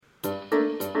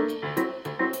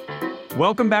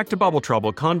Welcome back to Bubble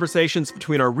Trouble, conversations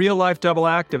between our real-life double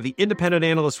act of the independent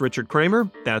analyst Richard Kramer,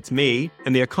 that's me,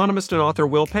 and the economist and author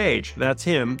Will Page, that's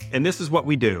him, and this is what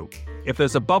we do. If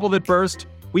there's a bubble that burst,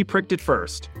 we pricked it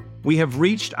first. We have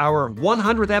reached our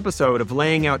 100th episode of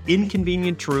laying out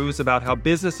inconvenient truths about how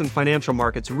business and financial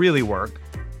markets really work,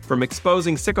 from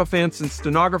exposing sycophants and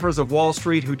stenographers of Wall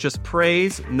Street who just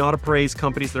praise, not appraise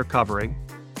companies they're covering.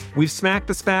 We've smacked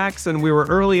the SPACs, and we were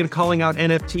early in calling out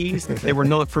NFTs. They were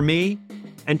not for me.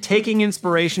 And taking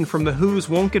inspiration from the Who's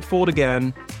Won't Get Fooled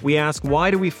Again, we ask,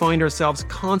 why do we find ourselves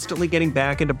constantly getting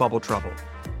back into bubble trouble?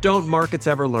 Don't markets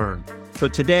ever learn? So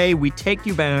today, we take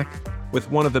you back with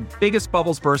one of the biggest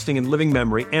bubbles bursting in living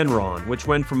memory, Enron, which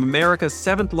went from America's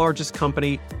 7th largest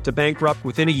company to bankrupt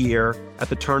within a year at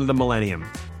the turn of the millennium.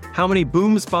 How many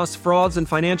booms, busts, frauds, and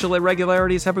financial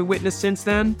irregularities have we witnessed since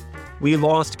then? We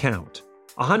lost count.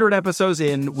 100 episodes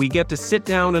in, we get to sit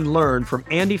down and learn from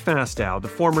Andy Fastow, the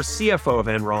former CFO of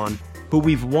Enron, who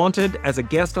we've wanted as a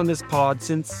guest on this pod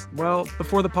since, well,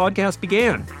 before the podcast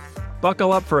began.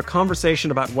 Buckle up for a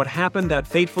conversation about what happened that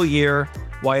fateful year,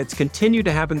 why it's continued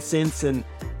to happen since, and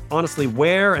honestly,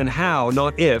 where and how,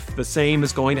 not if, the same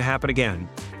is going to happen again.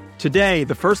 Today,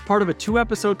 the first part of a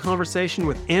 2-episode conversation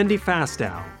with Andy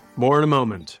Fastow. More in a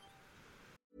moment.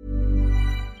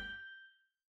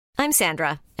 I'm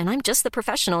Sandra, and I'm just the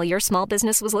professional your small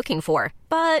business was looking for.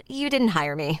 But you didn't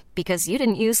hire me because you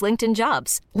didn't use LinkedIn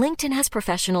Jobs. LinkedIn has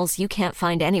professionals you can't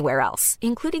find anywhere else,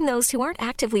 including those who aren't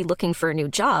actively looking for a new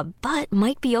job, but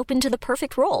might be open to the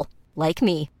perfect role, like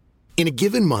me. In a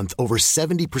given month, over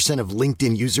 70% of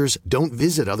LinkedIn users don't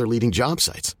visit other leading job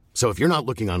sites. So if you're not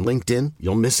looking on LinkedIn,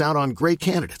 you'll miss out on great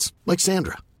candidates like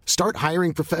Sandra. Start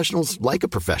hiring professionals like a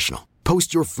professional.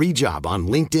 Post your free job on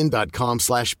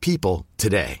linkedin.com/people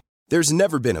today. There's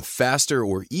never been a faster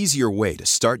or easier way to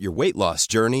start your weight loss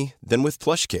journey than with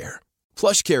PlushCare.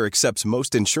 PlushCare accepts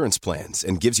most insurance plans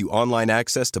and gives you online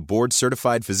access to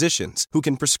board-certified physicians who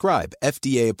can prescribe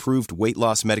FDA-approved weight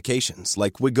loss medications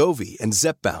like Wegovy and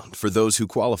Zepbound for those who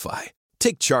qualify.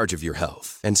 Take charge of your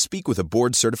health and speak with a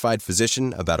board-certified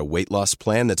physician about a weight loss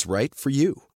plan that's right for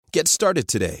you. Get started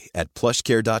today at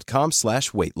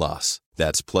plushcare.com/weight loss.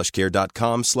 That's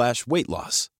plushcare.com/weight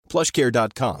loss.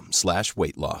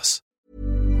 plushcare.com/weight loss.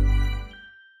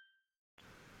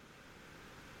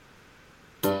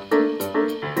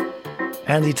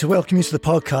 Andy, to welcome you to the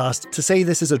podcast, to say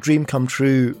this is a dream come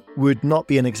true would not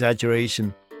be an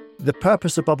exaggeration. The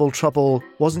purpose of Bubble Trouble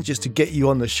wasn't just to get you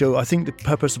on the show. I think the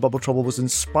purpose of Bubble Trouble was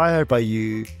inspired by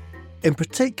you. In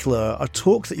particular, a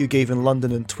talk that you gave in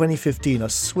London in 2015, a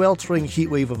sweltering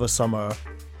heatwave of a summer,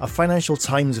 a Financial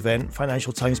Times event,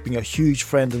 Financial Times being a huge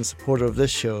friend and supporter of this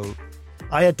show.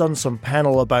 I had done some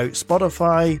panel about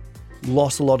Spotify,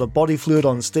 lost a lot of body fluid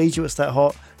on stage, it was that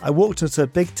hot. I walked into a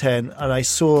big tent and I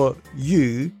saw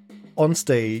you on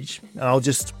stage, and I'll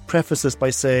just preface this by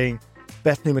saying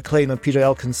Bethany McLean and Peter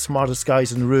Elkin's Smartest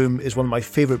Guys in the Room is one of my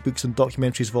favourite books and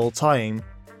documentaries of all time.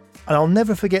 And I'll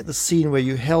never forget the scene where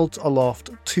you held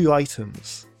aloft 2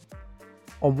 items.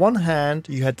 On one hand,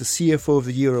 you had the CFO of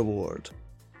the Year award.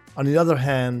 On the other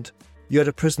hand, you had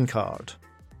a prison card.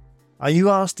 And you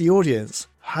asked the audience,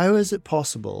 how is it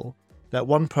possible that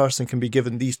one person can be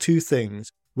given these 2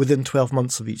 things within 12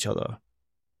 months of each other?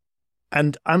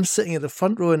 And I'm sitting at the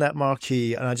front row in that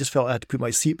marquee, and I just felt I had to put my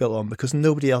seatbelt on because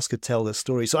nobody else could tell this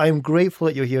story. So I am grateful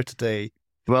that you're here today.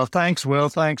 Well, thanks, Will.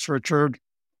 Thanks, Richard.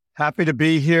 Happy to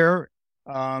be here.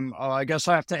 I guess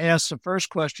I have to ask the first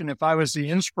question. If I was the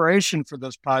inspiration for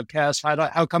this podcast,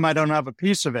 how come I don't have a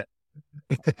piece of it?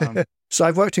 So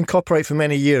I've worked in copyright for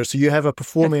many years. So you have a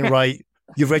performing right.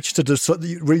 You've registered with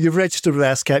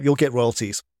ASCAP. You'll get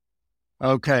royalties.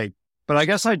 Okay. But I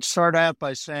guess I'd start out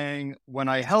by saying when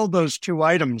I held those 2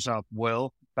 items up,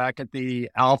 Will, back at the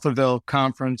Alphaville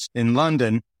conference in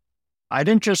London, I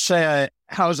didn't just say,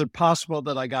 how is it possible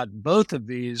that I got both of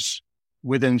these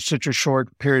within such a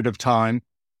short period of time?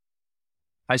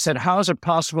 I said, how is it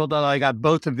possible that I got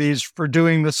both of these for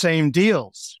doing the same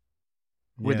deals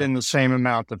within the same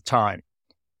amount of time?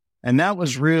 And that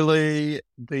was really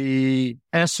the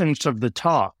essence of the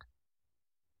talk,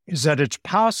 is that it's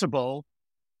possible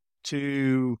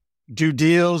to do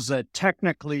deals that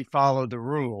technically follow the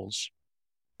rules,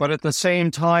 but at the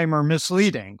same time are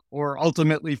misleading or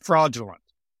ultimately fraudulent,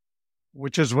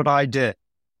 which is what I did.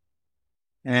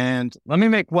 And let me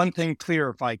make one thing clear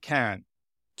if I can.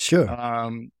 Sure.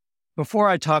 Before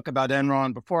I talk about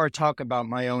Enron, before I talk about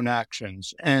my own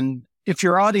actions, and if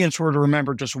your audience were to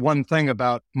remember just one thing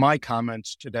about my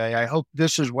comments today, I hope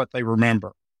this is what they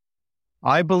remember.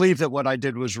 I believe that what I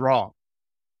did was wrong.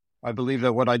 I believe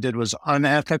that what I did was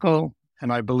unethical,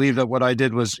 and I believe that what I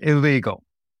did was illegal.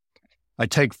 I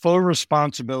take full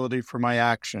responsibility for my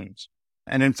actions.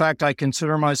 And in fact, I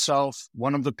consider myself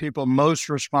one of the people most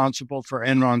responsible for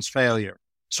Enron's failure.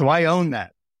 So I own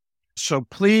that. So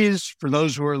please, for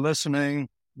those who are listening,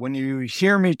 when you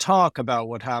hear me talk about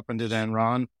what happened at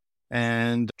Enron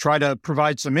and try to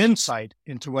provide some insight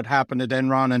into what happened at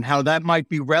Enron and how that might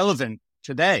be relevant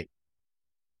today,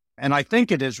 and I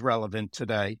think it is relevant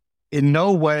today, in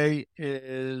no way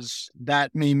is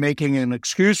that me making an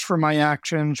excuse for my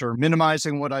actions or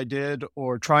minimizing what I did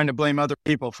or trying to blame other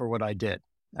people for what I did.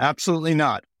 Absolutely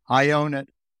not. I own it,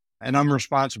 and I'm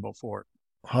responsible for it.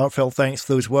 Heartfelt thanks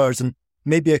for those words. And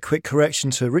maybe a quick correction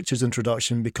to Richard's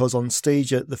introduction, because on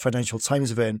stage at the Financial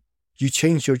Times event, you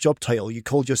changed your job title. You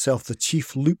called yourself the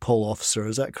Chief Loophole Officer.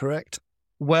 Is that correct?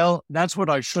 Well, that's what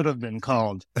I should have been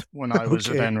called when I was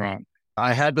at Enron.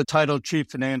 I had the title Chief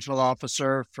Financial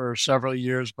Officer for several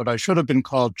years, but I should have been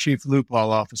called Chief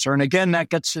Loophole Officer. And again, that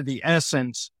gets to the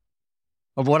essence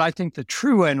of what I think the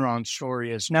true Enron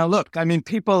story is. Now, look, I mean,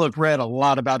 people have read a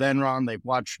lot about Enron. They've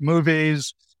watched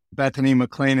movies. Bethany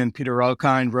McLean and Peter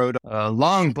Elkind wrote a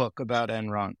long book about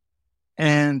Enron.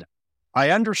 And I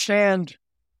understand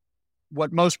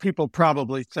what most people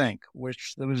probably think,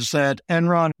 which was that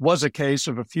Enron was a case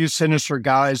of a few sinister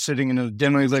guys sitting in a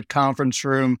dimly lit conference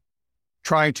room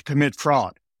trying to commit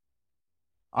fraud.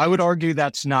 I would argue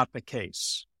that's not the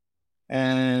case.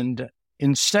 And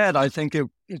instead, I think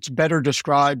it's better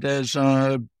described as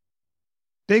a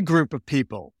big group of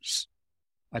people,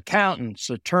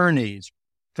 accountants, attorneys,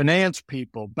 finance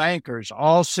people, bankers,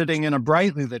 all sitting in a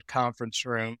brightly lit conference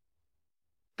room,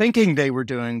 thinking they were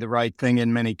doing the right thing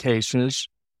in many cases,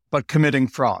 but committing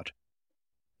fraud.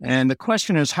 And the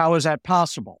question is, how is that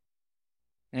possible?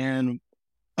 And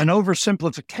an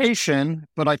oversimplification,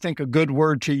 but I think a good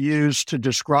word to use to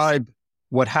describe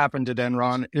what happened at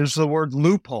Enron is the word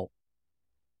loophole.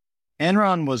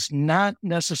 Enron was not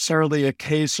necessarily a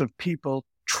case of people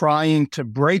trying to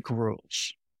break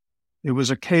rules. It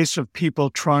was a case of people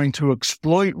trying to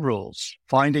exploit rules,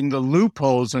 finding the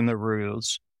loopholes in the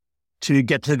rules to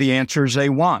get to the answers they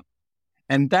want.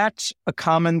 And that's a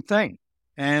common thing.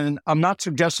 And I'm not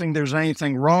suggesting there's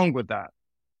anything wrong with that.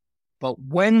 But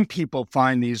when people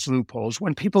find these loopholes,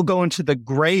 when people go into the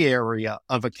gray area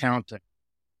of accounting,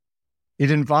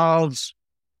 it involves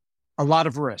a lot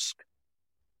of risk.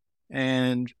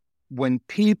 And when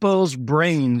people's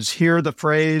brains hear the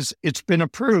phrase, "it's been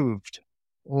approved,"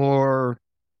 or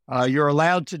 "you're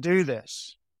allowed to do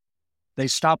this," they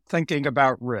stop thinking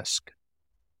about risk.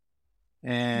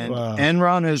 And wow.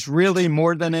 Enron is really,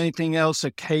 more than anything else, a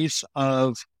case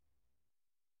of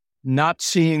not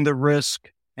seeing the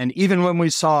risk, and even when we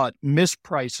saw it,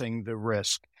 mispricing the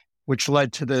risk, which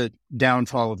led to the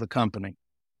downfall of the company.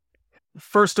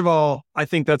 First of all, I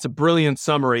think that's a brilliant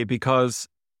summary because,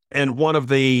 and one of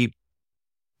the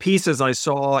pieces I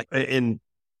saw in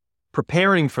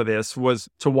preparing for this was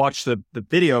to watch the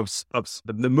videos of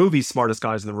the movie Smartest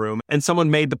Guys in the Room. And someone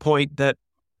made the point that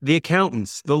the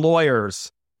accountants, the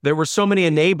lawyers, there were so many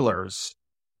enablers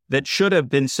that should have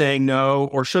been saying no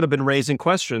or should have been raising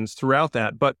questions throughout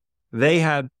that. But they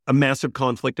had a massive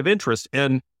conflict of interest.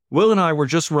 And Will and I were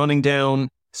just running down,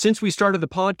 since we started the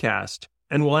podcast,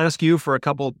 and we'll ask you for a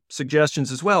couple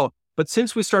suggestions as well. But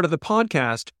since we started the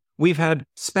podcast, we've had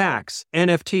SPACs,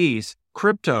 NFTs,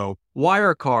 crypto,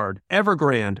 Wirecard,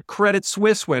 Evergrande, Credit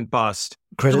Suisse went bust,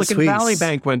 Silicon Valley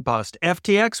Bank went bust,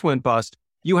 FTX went bust.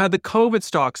 You had the COVID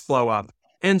stocks blow up.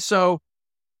 And so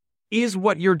is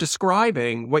what you're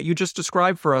describing, what you just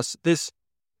described for us, this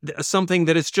something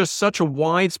that is just such a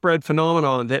widespread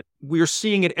phenomenon that we're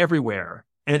seeing it everywhere.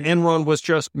 And Enron was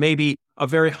just maybe a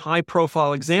very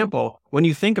high-profile example when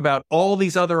you think about all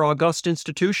these other august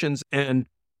institutions and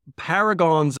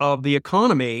paragons of the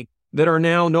economy that are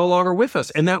now no longer with us.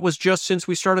 And that was just since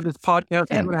we started this podcast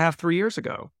 2.5, 3 years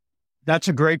ago. That's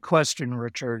a great question,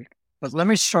 Richard. But let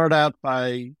me start out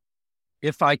by,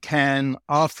 if I can,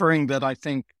 offering that I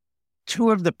think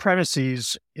two of the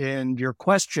premises in your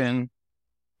question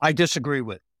I disagree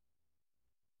with.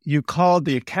 You called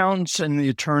the accountants and the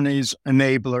attorneys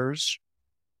enablers,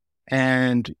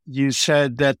 and you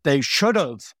said that they should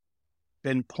have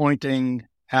been pointing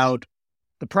out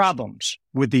the problems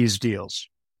with these deals.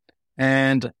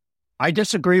 And I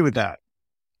disagree with that.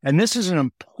 And this is an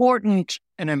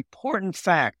important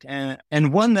fact,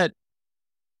 and one that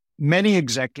many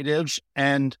executives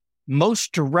and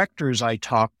most directors I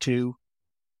talk to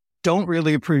don't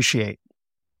really appreciate.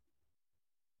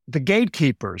 The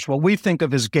gatekeepers, what we think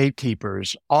of as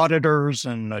gatekeepers, auditors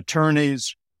and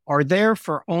attorneys, are there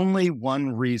for only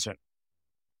one reason: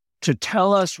 to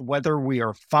tell us whether we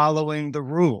are following the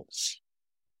rules.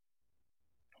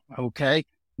 Okay?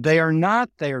 They are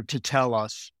not there to tell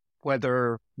us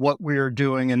whether what we are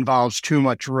doing involves too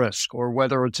much risk or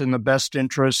whether it's in the best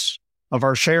interests of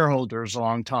our shareholders a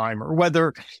long time, or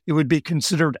whether it would be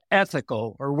considered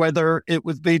ethical, or whether it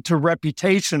would lead to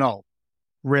reputational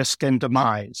risk and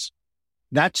demise.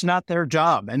 That's not their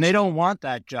job, and they don't want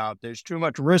that job. There's too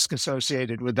much risk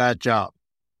associated with that job.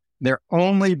 They're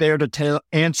only there to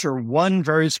answer one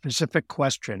very specific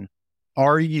question.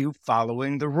 Are you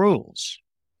following the rules?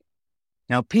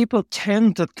 Now, people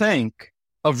tend to think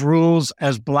of rules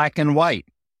as black and white,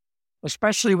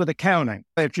 especially with accounting.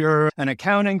 If you're an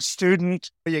accounting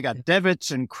student, you got debits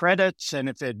and credits, and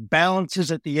if it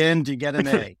balances at the end, you get an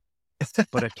A.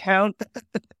 But accounting...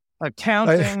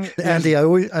 Andy, I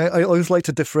always like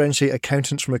to differentiate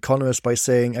accountants from economists by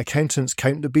saying accountants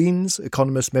count the beans,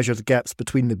 economists measure the gaps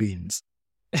between the beans.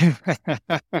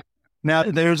 Now,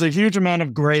 there's a huge amount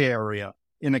of gray area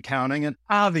in accounting, and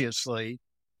obviously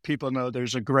people know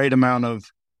there's a great amount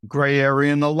of gray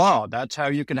area in the law. That's how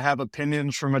you can have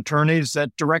opinions from attorneys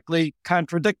that directly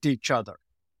contradict each other.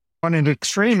 One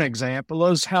extreme example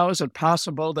is, how is it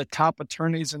possible that top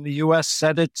attorneys in the U.S.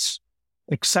 said it's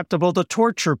acceptable to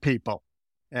torture people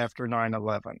after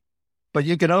 9/11? But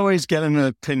you can always get an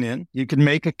opinion. You can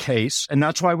make a case. And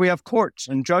that's why we have courts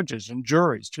and judges and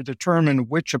juries to determine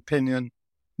which opinion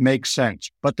makes sense.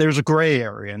 But there's a gray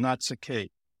area, and that's the key.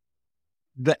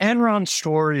 The Enron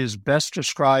story is best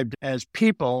described as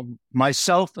people,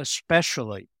 myself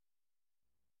especially,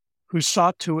 who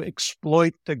sought to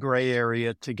exploit the gray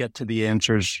area to get to the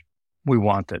answers we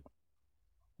wanted.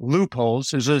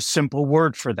 Loopholes is a simple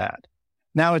word for that.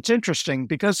 Now, it's interesting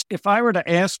because if I were to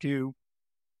ask you,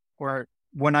 or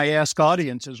when I ask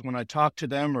audiences, when I talk to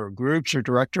them or groups or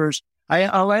directors,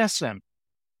 I'll ask them,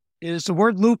 is the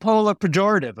word loophole a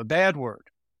pejorative, a bad word?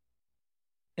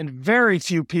 And very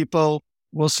few people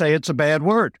will say it's a bad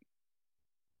word.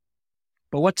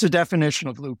 But what's the definition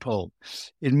of loophole?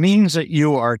 It means that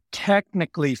you are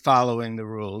technically following the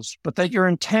rules, but that you're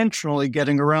intentionally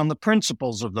getting around the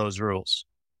principles of those rules.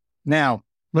 Now,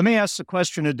 let me ask the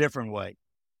question a different way.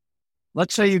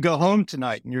 Let's say you go home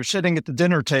tonight and you're sitting at the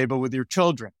dinner table with your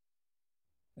children,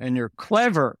 and your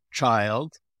clever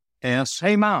child asks,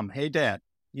 "Hey, Mom, hey, Dad,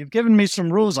 you've given me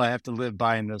some rules I have to live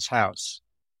by in this house.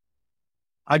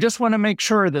 I just want to make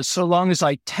sure that so long as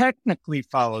I technically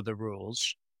follow the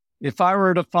rules, if I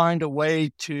were to find a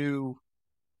way to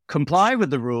comply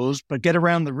with the rules but get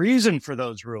around the reason for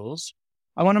those rules,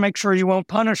 I want to make sure you won't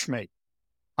punish me."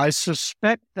 I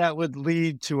suspect that would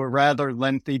lead to a rather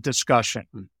lengthy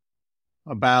discussion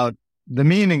about the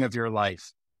meaning of your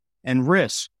life and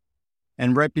risk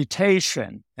and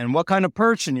reputation and what kind of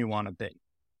person you want to be.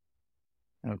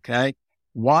 Okay?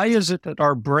 Why is it that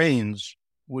our brains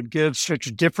would give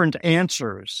such different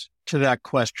answers to that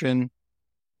question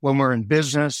when we're in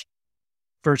business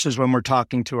versus when we're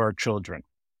talking to our children?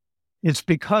 It's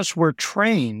because we're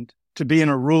trained to be in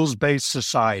a rules-based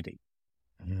society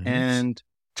and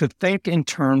to think in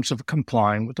terms of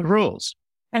complying with the rules.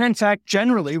 And in fact,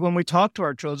 generally, when we talk to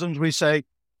our children, we say,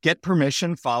 get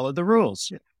permission, follow the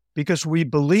rules. Because we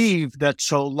believe that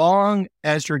so long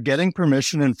as you're getting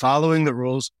permission and following the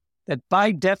rules, that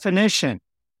by definition,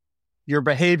 your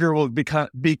behavior will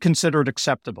be considered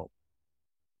acceptable.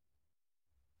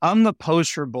 I'm the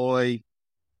poster boy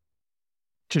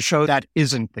to show that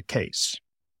isn't the case.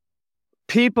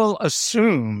 People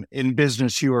assume in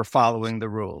business you are following the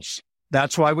rules.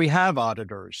 That's why we have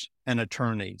auditors and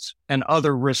attorneys and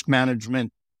other risk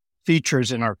management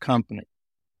features in our company.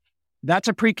 That's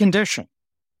a precondition.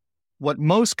 What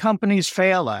most companies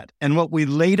fail at, and what we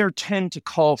later tend to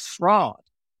call fraud,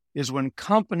 is when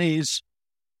companies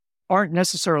aren't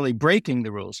necessarily breaking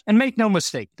the rules. And make no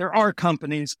mistake, there are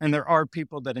companies and there are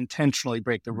people that intentionally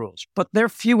break the rules, but they're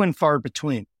few and far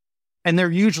between, and they're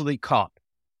usually caught.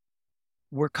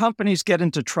 Where companies get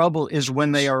into trouble is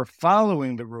when they are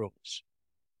following the rules,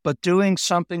 but doing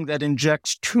something that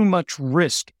injects too much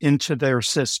risk into their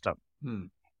system.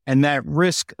 And that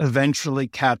risk eventually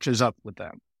catches up with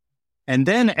them. And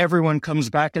then everyone comes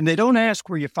back and they don't ask,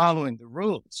 were you following the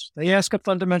rules? They ask a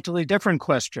fundamentally different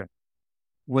question.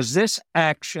 Was this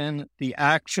action the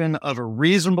action of a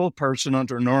reasonable person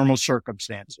under normal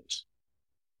circumstances?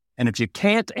 And if you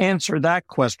can't answer that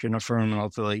question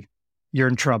affirmatively, you're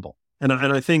in trouble. And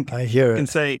I think I hear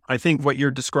it. I think what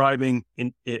you're describing,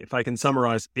 if I can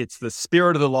summarize, it's the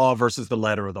spirit of the law versus the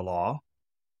letter of the law.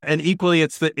 And equally,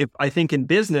 I think in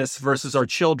business versus our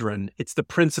children, it's the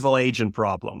principal agent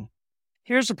problem.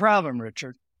 Here's the problem,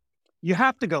 Richard. You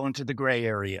have to go into the gray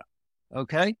area,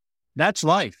 okay? That's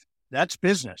life. That's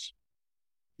business.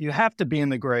 You have to be in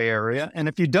the gray area. And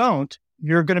if you don't,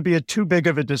 you're going to be at too big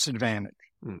of a disadvantage.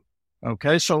 Hmm.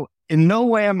 Okay, so in no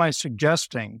way am I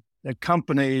suggesting that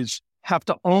companies have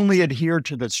to only adhere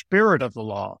to the spirit of the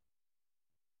law.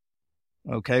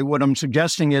 Okay, what I'm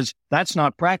suggesting is that's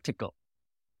not practical.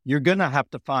 You're going to have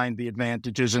to find the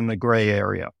advantages in the gray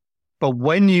area. But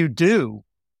when you do,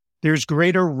 there's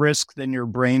greater risk than your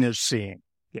brain is seeing.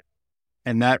 Yeah.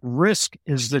 And that risk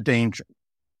is the danger.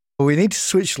 Well, we need to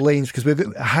switch lanes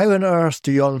because how on earth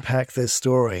do you unpack this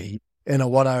story in a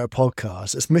 1-hour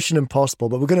podcast? It's mission impossible,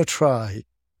 but we're going to try.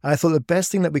 I thought the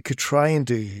best thing that we could try and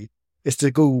do is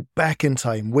to go back in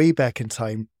time, way back in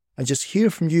time, and just hear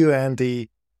from you,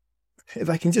 Andy. If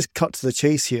I can just cut to the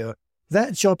chase here,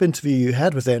 that job interview you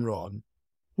had with Enron,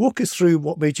 walk us through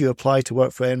what made you apply to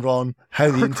work for Enron,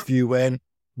 how the interview went,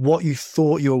 what you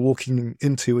thought you were walking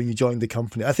into when you joined the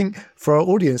company. I think for our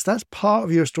audience, that's part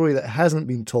of your story that hasn't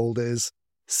been told, is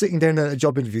sitting down at a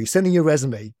job interview, sending your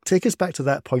resume. Take us back to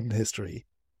that point in history.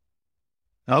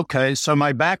 Okay, so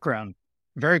my background,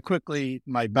 very quickly,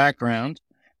 my background.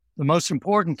 The most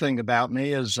important thing about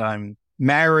me is I'm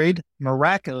married,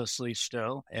 miraculously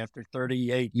still, after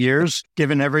 38 years,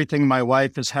 given everything my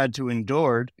wife has had to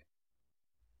endure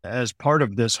as part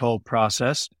of this whole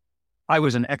process. I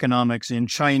was in economics in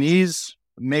Chinese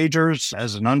majors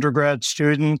as an undergrad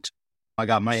student. I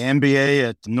got my MBA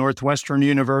at Northwestern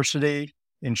University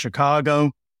in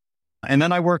Chicago. And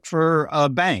then I worked for a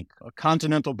bank, a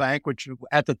Continental Bank, which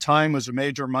at the time was a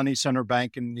major money center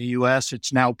bank in the U.S.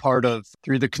 It's now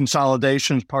through the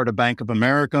consolidations, part of Bank of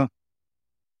America.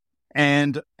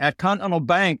 And at Continental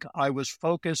Bank, I was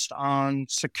focused on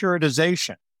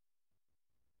securitization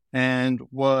and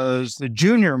was the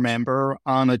junior member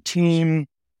on a team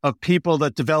of people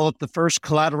that developed the first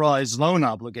collateralized loan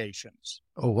obligations.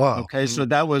 Oh, wow. Okay, so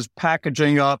that was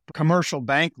packaging up commercial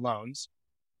bank loans.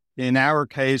 In our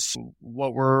case,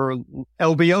 what were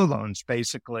LBO loans,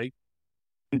 basically,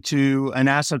 into an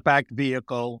asset-backed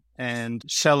vehicle and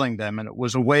selling them. And it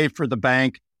was a way for the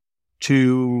bank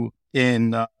to,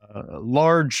 in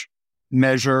large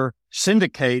measure,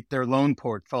 syndicate their loan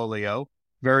portfolio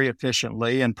very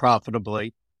efficiently and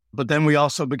profitably. But then we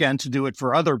also began to do it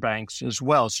for other banks as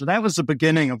well. So that was the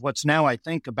beginning of what's now, I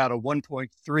think, about a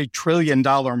 $1.3 trillion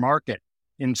market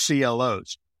in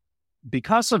CLOs.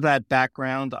 Because of that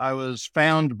background, I was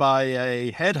found by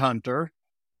a headhunter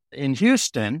in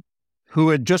Houston who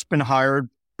had just been hired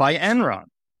by Enron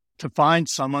to find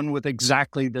someone with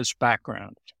exactly this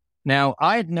background. Now,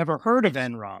 I had never heard of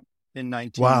Enron in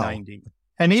 1990. Wow.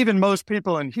 And even most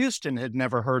people in Houston had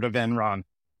never heard of Enron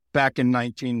back in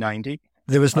 1990.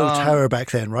 There was no tower back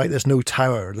then, right? There's no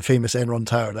tower, the famous Enron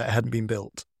tower that hadn't been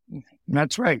built.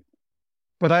 That's right.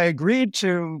 But I agreed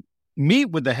to meet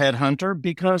with the headhunter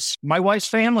because my wife's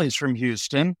family is from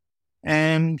Houston.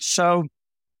 And so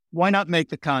why not make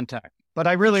the contact? But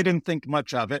I really didn't think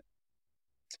much of it.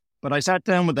 But I sat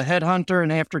down with the headhunter,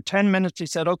 and after 10 minutes, he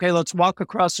said, okay, let's walk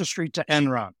across the street to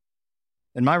Enron.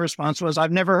 And my response was,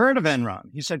 I've never heard of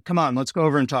Enron. He said, come on, let's go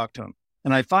over and talk to him.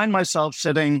 And I find myself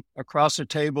sitting across a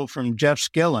table from Jeff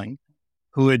Skilling,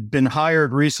 who had been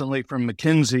hired recently from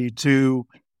McKinsey to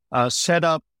set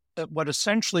up what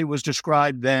essentially was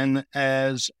described then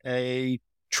as a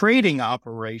trading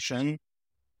operation,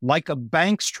 like a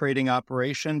bank's trading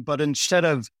operation, but instead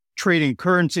of trading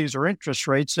currencies or interest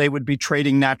rates, they would be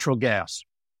trading natural gas.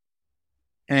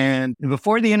 And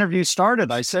before the interview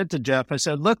started, I said to Jeff,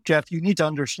 look, Jeff, you need to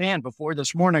understand, before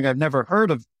this morning, I've never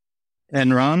heard of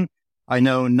Enron. I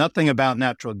know nothing about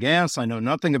natural gas. I know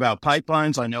nothing about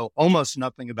pipelines. I know almost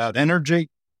nothing about energy.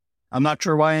 I'm not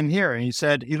sure why I'm here. And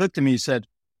he looked at me, he said,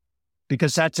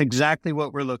 because that's exactly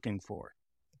what we're looking for.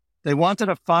 They wanted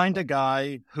to find a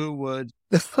guy who would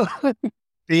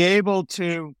be able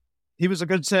to, he was a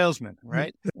good salesman,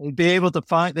 right? They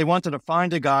wanted to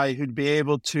find a guy who'd be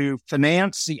able to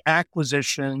finance the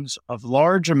acquisitions of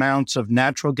large amounts of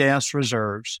natural gas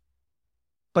reserves,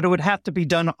 but it would have to be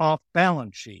done off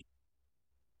balance sheet.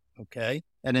 Okay.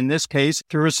 And in this case,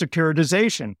 through a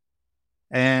securitization.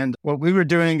 And what we were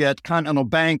doing at Continental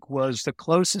Bank was the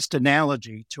closest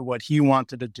analogy to what he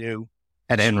wanted to do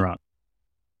at Enron.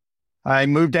 I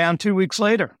moved down 2 weeks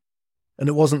later. And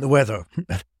it wasn't the weather.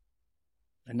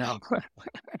 No.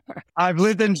 I've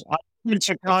lived in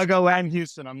Chicago and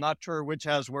Houston. I'm not sure which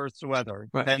has worse weather.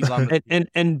 It depends on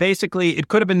and basically, it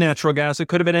could have been natural gas. It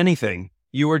could have been anything.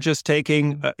 You were just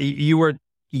taking, you were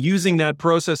using that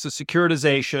process of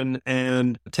securitization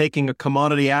and taking a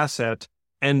commodity asset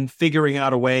and figuring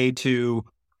out a way to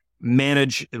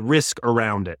manage risk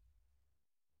around it.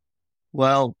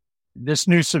 Well, this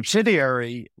new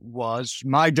subsidiary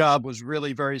my job was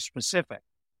really very specific.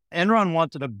 Enron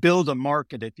wanted to build a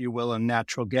market, if you will, in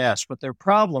natural gas. But their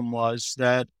problem was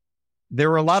that there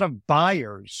were a lot of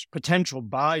buyers, potential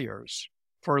buyers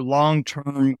for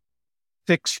long-term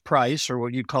fixed price or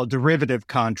what you'd call derivative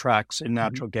contracts in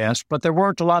natural gas, but there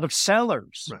weren't a lot of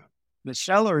sellers. Right. The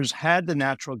sellers had the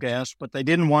natural gas, but they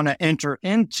didn't want to enter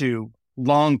into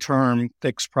long-term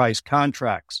fixed price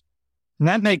contracts. And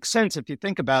that makes sense if you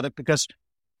think about it, because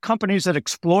companies that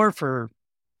explore for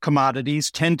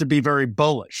commodities tend to be very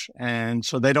bullish. And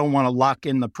so they don't want to lock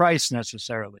in the price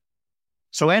necessarily.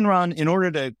 So Enron, in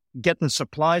order to get the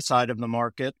supply side of the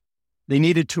market, they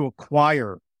needed to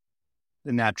acquire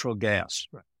the natural gas.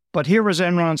 Right. But here was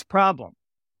Enron's problem.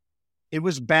 It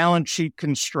was balance sheet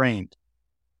constrained.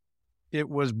 It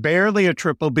was barely a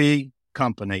triple B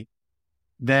company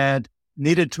that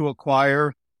needed to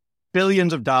acquire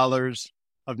billions of dollars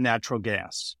of natural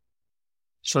gas.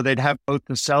 So they'd have both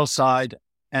the sell side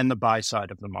and the buy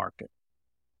side of the market.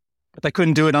 But they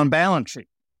couldn't do it on balance sheet.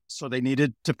 So they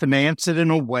needed to finance it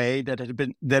in a way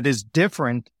that is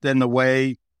different than the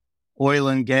way oil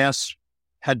and gas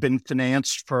had been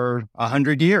financed for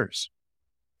 100 years.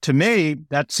 To me,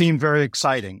 that seemed very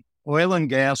exciting. Oil and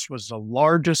gas was the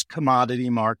largest commodity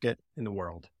market in the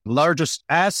world, largest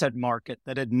asset market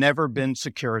that had never been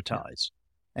securitized.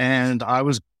 And I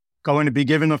was going to be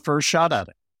given the first shot at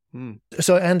it.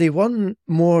 So, Andy, one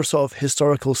more sort of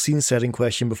historical scene-setting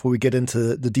question before we get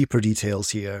into the deeper details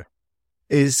here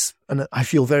is, and I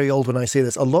feel very old when I say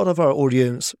this, a lot of our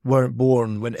audience weren't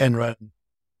born when Enron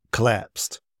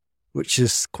collapsed, which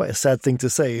is quite a sad thing to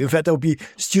say. In fact, there'll be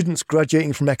students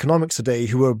graduating from economics today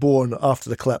who were born after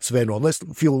the collapse of Enron. Let's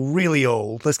feel really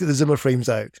old. Let's get the Zimmer frames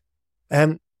out.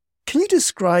 Can you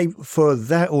describe for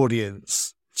that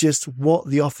audience just what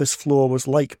the office floor was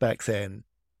like back then?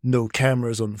 No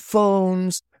cameras on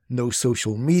phones, no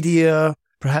social media,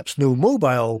 perhaps no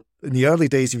mobile in the early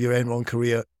days of your Enron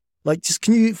career. Like, just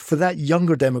can you, for that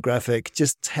younger demographic,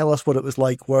 just tell us what it was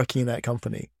like working in that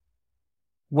company?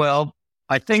 Well,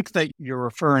 I think that you're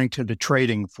referring to the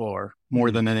trading floor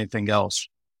more than anything else.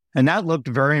 And that looked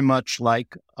very much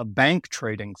like a bank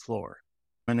trading floor.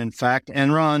 And in fact,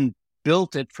 Enron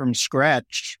built it from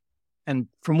scratch. And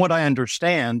from what I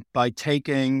understand, by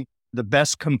taking the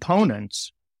best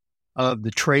components of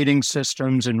the trading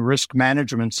systems and risk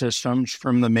management systems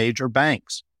from the major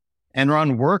banks.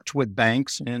 Enron worked with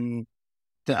banks, and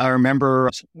I remember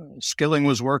Skilling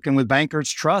was working with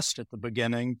Bankers Trust at the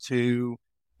beginning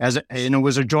and it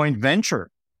was a joint venture.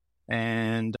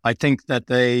 And I think that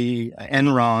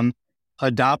Enron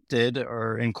adopted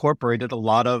or incorporated a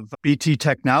lot of BT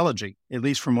technology, at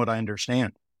least from what I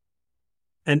understand.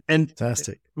 And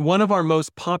Fantastic. One of our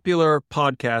most popular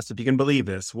podcasts, if you can believe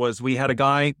this, was we had a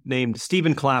guy named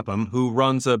Stephen Clapham who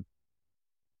runs a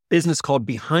business called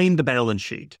Behind the Balance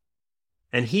Sheet.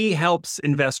 And he helps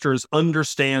investors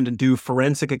understand and do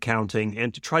forensic accounting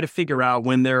and to try to figure out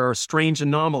when there are strange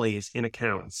anomalies in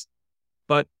accounts.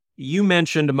 But you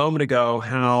mentioned a moment ago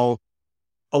how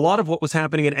a lot of what was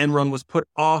happening at Enron was put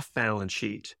off balance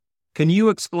sheet. Can you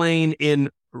explain in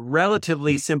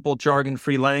relatively simple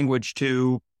jargon-free language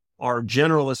to our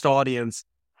generalist audience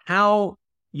how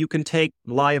you can take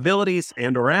liabilities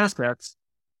and or assets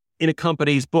in a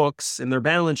company's books, in their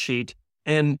balance sheet,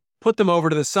 and put them over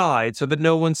to the side so that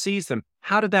no one sees them?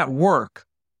 How did that work?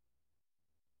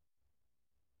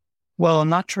 Well, I'm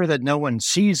not sure that no one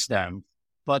sees them,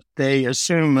 but they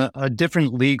assume a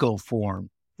different legal form,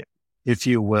 if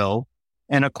you will.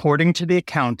 And according to the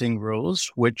accounting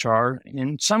rules, which are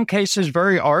in some cases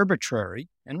very arbitrary,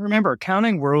 and remember,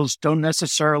 accounting rules don't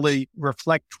necessarily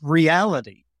reflect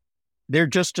reality. They're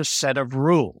just a set of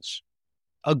rules.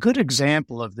 A good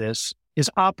example of this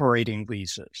is operating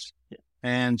leases.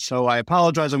 And so I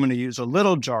apologize, I'm going to use a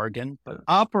little jargon, but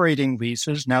operating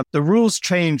leases, now the rules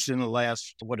changed in the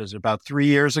last, about 3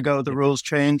 years ago, the rules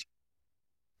changed.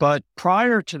 But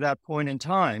prior to that point in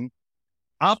time,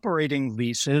 operating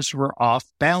leases were off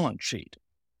balance sheet,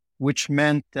 which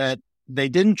meant that they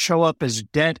didn't show up as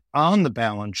debt on the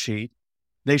balance sheet.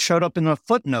 They showed up in a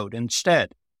footnote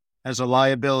instead as a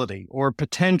liability or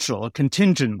a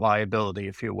contingent liability,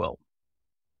 if you will.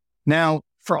 Now,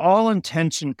 for all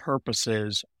intents and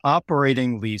purposes,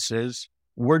 operating leases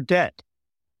were debt.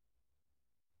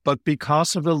 But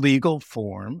because of the legal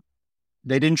form,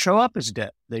 they didn't show up as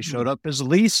debt. They showed up as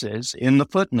leases in the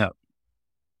footnote.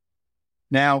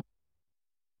 Now,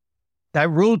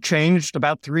 that rule changed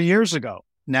about 3 years ago.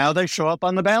 Now they show up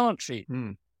on the balance sheet.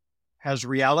 Has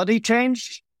reality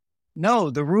changed? No,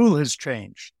 the rule has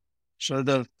changed. So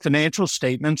the financial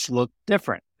statements look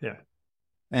different. Yeah.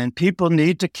 And people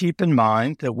need to keep in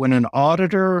mind that when an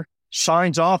auditor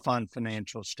signs off on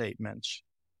financial statements,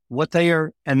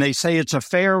 and they say it's a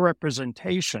fair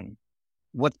representation,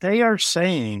 What they are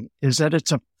saying is that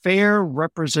it's a fair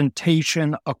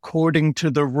representation according to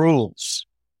the rules.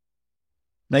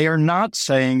 They are not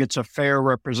saying it's a fair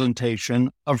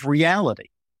representation of reality.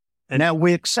 And now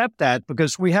we accept that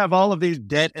because we have all of these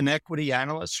debt and equity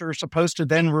analysts who are supposed to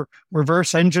then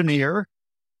reverse engineer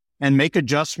and make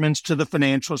adjustments to the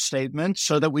financial statements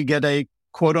so that we get a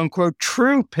quote unquote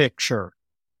true picture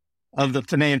of the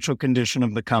financial condition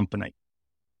of the company.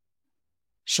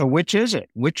 So which is it?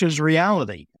 Which is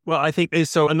reality? Well, I think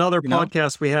so. Another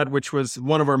podcast we had, which was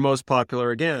one of our most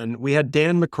popular again, we had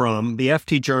Dan McCrum, the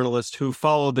FT journalist who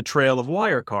followed the trail of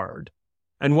Wirecard.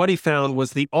 And what he found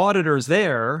was the auditors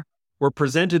there were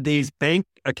presented these bank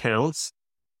accounts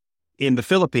in the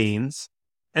Philippines,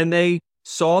 and they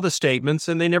saw the statements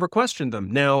and they never questioned them.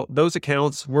 Now, those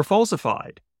accounts were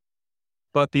falsified.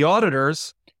 But the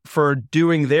auditors, for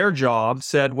doing their job,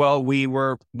 said, well,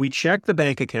 we checked the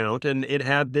bank account and it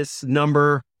had this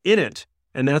number in it,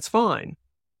 and that's fine.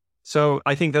 So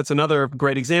I think that's another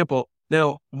great example.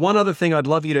 Now, one other thing I'd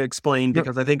love you to explain,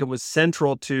 because I think it was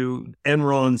central to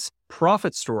Enron's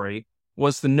profit story,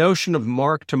 was the notion of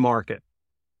mark to market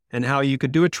and how you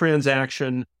could do a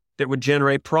transaction that would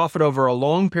generate profit over a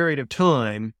long period of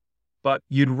time, but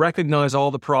you'd recognize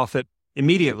all the profit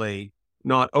immediately,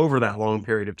 not over that long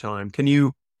period of time. Can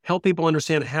you help people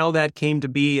understand how that came to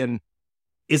be, and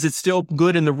is it still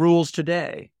good in the rules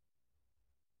today?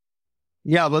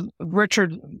 Yeah, but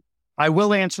Richard, I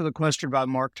will answer the question about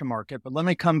mark to market, but let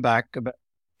me come back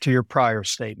to your prior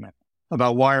statement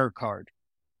about Wirecard.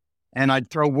 And I'd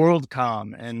throw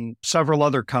WorldCom and several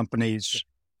other companies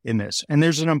in this. And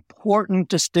there's an important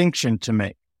distinction to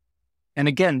make. And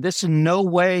again, this in no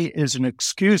way is an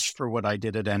excuse for what I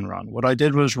did at Enron. What I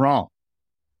did was wrong.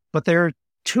 But there are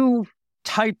two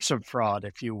types of fraud,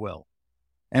 if you will.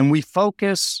 And we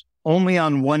focus only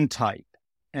on one type.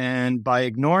 And by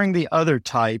ignoring the other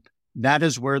type, that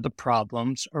is where the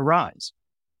problems arise.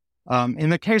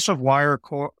 In the case of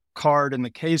Wirecard, in the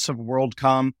case of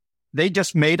WorldCom, they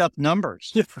just made up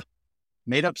numbers,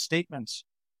 made up statements.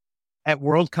 At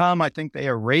WorldCom, I think they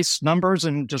erased numbers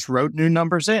and just wrote new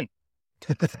numbers in.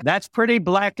 That's pretty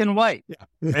black and white.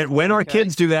 Yeah. And when our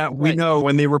kids do that, we know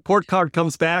when the report card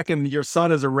comes back and your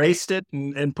son has erased it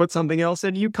and put something else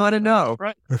in, you kind of know.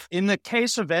 Right. In the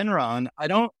case of Enron,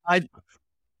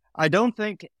 I don't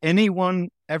think anyone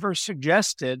ever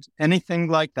suggested anything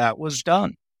like that was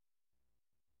done.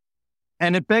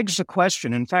 And it begs the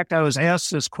question. In fact, I was asked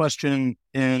this question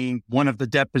in one of the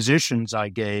depositions I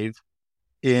gave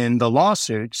in the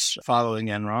lawsuits following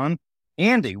Enron.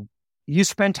 Andy, you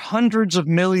spent hundreds of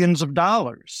millions of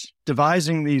dollars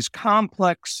devising these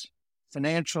complex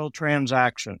financial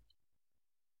transactions,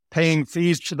 paying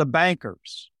fees to the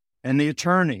bankers and the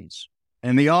attorneys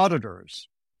and the auditors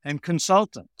and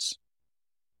consultants.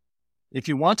 If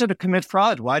you wanted to commit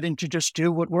fraud, why didn't you just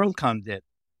do what WorldCom did?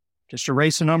 Just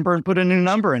erase a number and put a new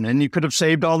number in, and you could have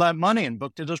saved all that money and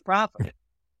booked it as profit.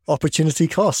 Opportunity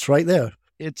cost right there.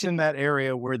 It's in that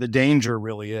area where the danger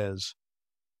really is.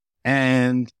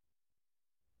 And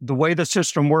the way the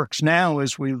system works now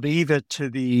is we leave it to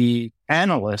the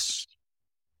analysts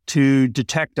to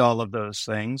detect all of those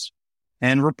things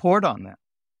and report on them.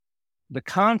 The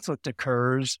conflict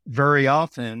occurs very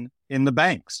often in the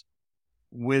banks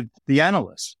with the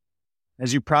analysts.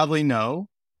 As you probably know,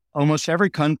 almost every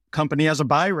company has a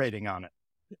buy rating on it.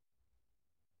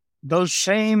 Those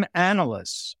same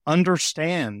analysts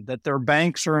understand that their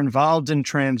banks are involved in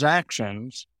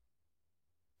transactions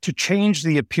to change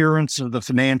the appearance of the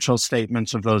financial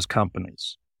statements of those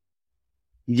companies.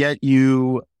 Yet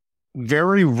you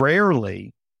very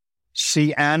rarely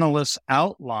see analysts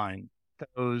outline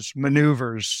those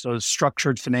maneuvers, those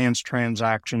structured finance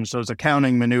transactions, those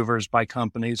accounting maneuvers by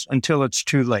companies until it's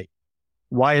too late.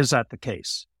 Why is that the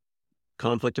case?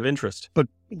 Conflict of interest. But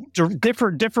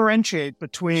differentiate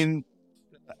between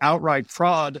outright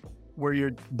fraud, where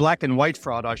you're black and white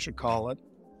fraud, I should call it,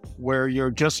 where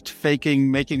you're just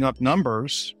making up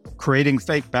numbers, creating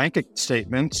fake bank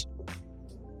statements,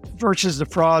 versus the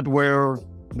fraud where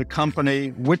the company,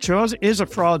 which is a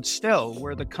fraud still,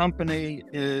 where the company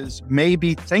is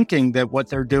maybe thinking that what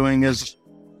they're doing is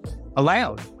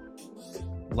allowed,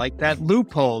 like that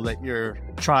loophole that your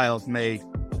child may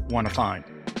want to find.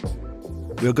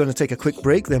 We're going to take a quick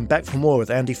break, then back for more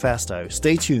with Andy Fastow.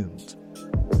 Stay tuned.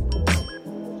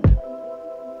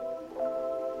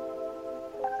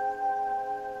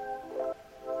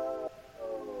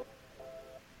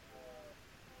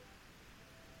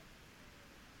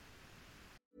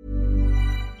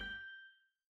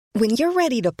 When you're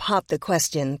ready to pop the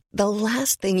question, the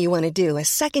last thing you want to do is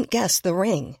second-guess the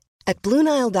ring. At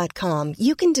BlueNile.com,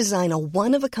 you can design a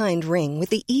one-of-a-kind ring with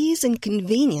the ease and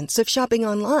convenience of shopping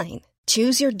online.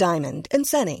 Choose your diamond and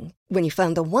setting. When you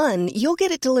find the one, you'll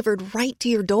get it delivered right to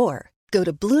your door. Go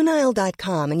to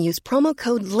BlueNile.com and use promo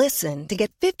code LISTEN to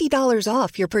get $50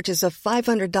 off your purchase of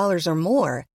 $500 or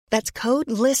more. That's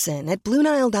code LISTEN at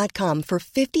BlueNile.com for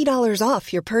 $50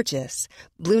 off your purchase.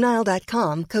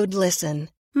 BlueNile.com, code LISTEN.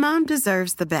 Mom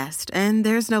deserves the best, and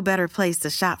there's no better place to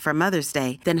shop for Mother's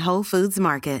Day than Whole Foods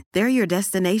Market. They're your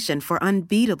destination for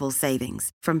unbeatable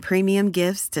savings, from premium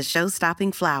gifts to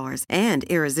show-stopping flowers and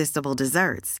irresistible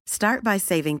desserts. Start by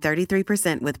saving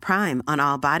 33% with Prime on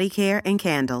all body care and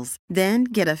candles. Then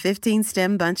get a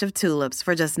 15-stem bunch of tulips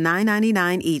for just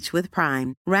 $9.99 each with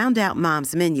Prime. Round out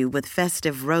Mom's menu with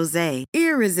festive rosé,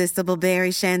 irresistible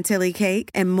berry chantilly cake,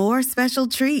 and more special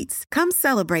treats. Come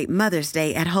celebrate Mother's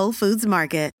Day at Whole Foods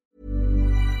Market.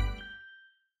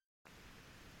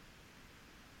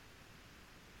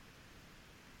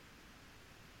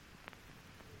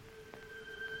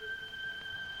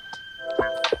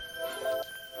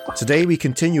 Today we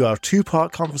continue our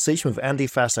two-part conversation with Andy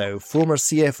Fastow, former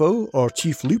CFO or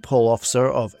Chief Loophole Officer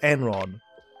of Enron.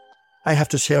 I have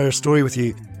to share a story with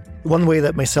you. One way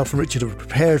that myself and Richard have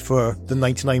prepared for the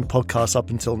 99 podcasts up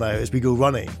until now is we go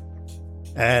running.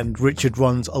 And Richard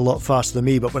runs a lot faster than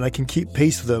me, but when I can keep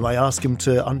pace with him, I ask him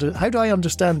how do I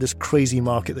understand this crazy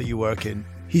market that you work in?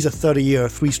 He's a 30-year,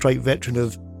 three-stripe veteran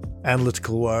of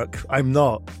analytical work. I'm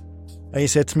not. And he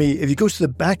said to me, if you go to the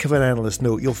back of an analyst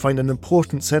note, you'll find an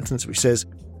important sentence which says,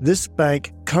 this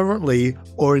bank currently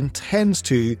or intends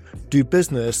to do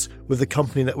business with the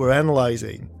company that we're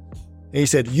analysing. And he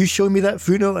said, you show me that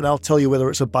footnote and I'll tell you whether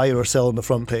it's a buy or a sell on the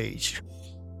front page.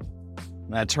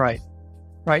 That's right.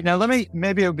 Right. Now,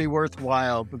 maybe it would be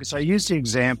worthwhile, because I used the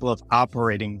example of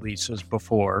operating leases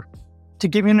before, to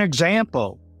give you an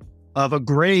example of a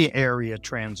gray area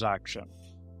transaction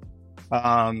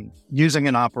using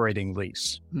an operating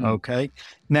lease. Okay.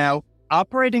 Now,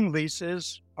 operating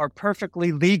leases are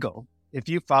perfectly legal if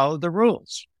you follow the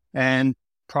rules. And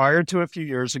prior to a few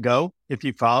years ago, if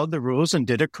you followed the rules and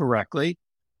did it correctly,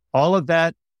 all of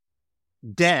that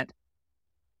debt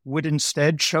would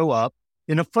instead show up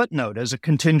in a footnote as a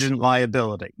contingent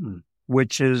liability,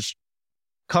 which is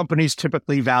companies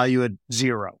typically value at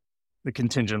zero, the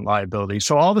contingent liability.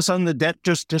 So all of a sudden the debt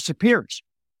just disappears.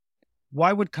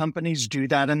 Why would companies do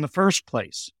that in the first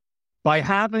place? By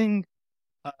having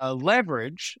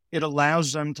leverage, it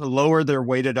allows them to lower their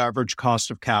weighted average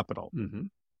cost of capital,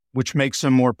 which makes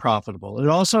them more profitable. It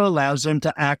also allows them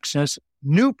to access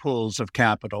new pools of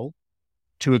capital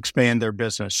to expand their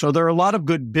business. So there are a lot of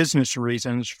good business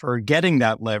reasons for getting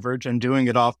that leverage and doing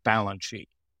it off balance sheet.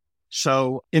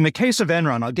 So in the case of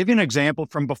Enron, I'll give you an example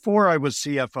from before I was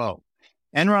CFO.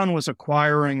 Enron was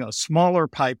acquiring a smaller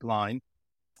pipeline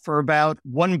for about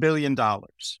 $1 billion.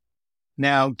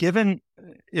 Now, given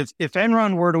if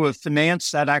Enron were to have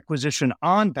financed that acquisition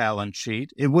on balance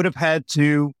sheet, it would have had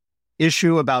to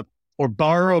issue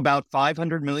borrow about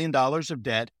 $500 million of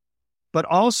debt, but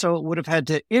also it would have had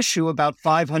to issue about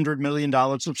 $500 million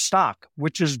of stock,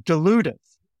 which is dilutive.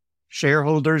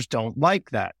 Shareholders don't like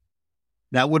that.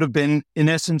 That would have been, in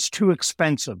essence, too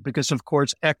expensive because, of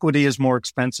course, equity is more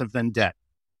expensive than debt.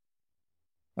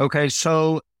 Okay,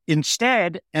 so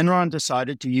instead, Enron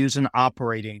decided to use an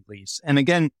operating lease. And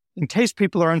again, in case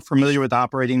people are unfamiliar with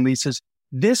operating leases,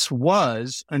 this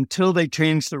was, until they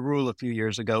changed the rule a few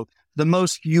years ago, the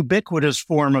most ubiquitous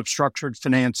form of structured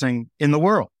financing in the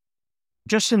world.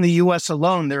 Just in the U.S.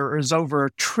 alone, there is over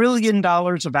 $1 trillion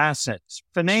of assets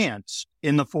financed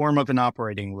in the form of an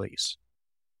operating lease.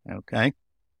 Okay.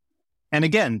 And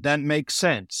again, that makes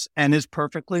sense and is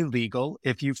perfectly legal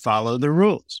if you follow the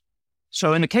rules.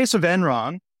 So in the case of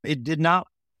Enron,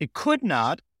 it could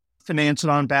not finance it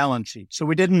on balance sheet. So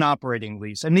we did an operating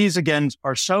lease. And these, again,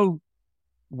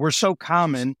 were so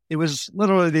common. It was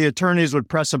literally the attorneys would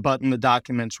press a button, the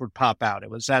documents would pop out.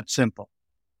 It was that simple.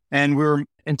 And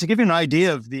to give you an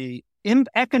idea of the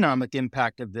economic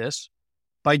impact of this,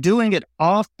 by doing it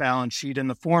off balance sheet in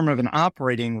the form of an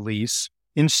operating lease,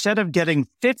 instead of getting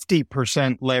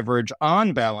 50% leverage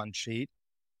on balance sheet,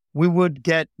 we would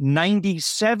get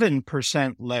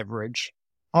 97% leverage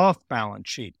off balance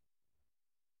sheet.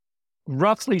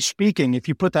 Roughly speaking, if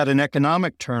you put that in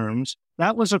economic terms,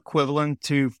 that was equivalent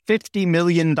to $50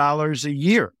 million a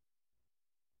year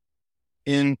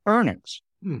in earnings.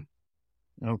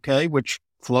 Okay, which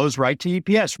flows right to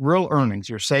EPS, real earnings.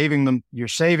 You're saving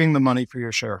the money for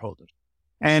your shareholders.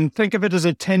 And think of it as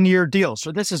a 10-year deal.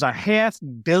 So this is $500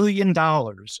 million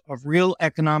of real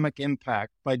economic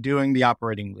impact by doing the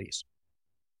operating lease.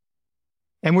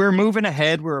 And we're moving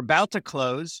ahead. We're about to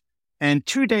close. And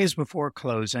 2 days before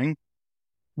closing,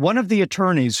 one of the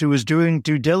attorneys who was doing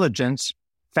due diligence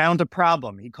found a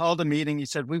problem. He called a meeting. He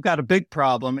said, we've got a big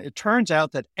problem. It turns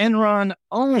out that Enron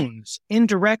owns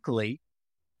indirectly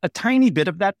a tiny bit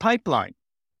of that pipeline.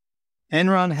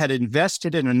 Enron had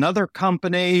invested in another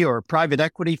company or private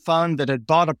equity fund that had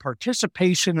bought a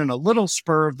participation in a little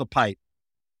spur of the pipe.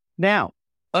 Now,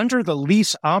 under the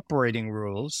lease operating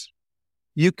rules,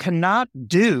 you cannot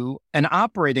do an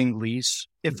operating lease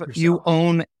if you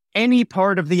own any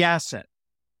part of the asset.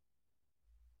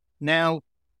 Now,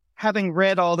 having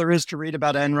read all there is to read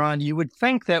about Enron, you would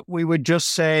think that we would just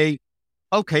say,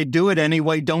 okay, do it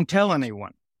anyway, don't tell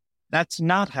anyone. That's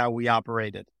not how we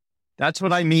operated. That's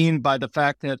what I mean by the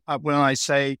fact that when I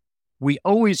say we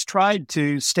always tried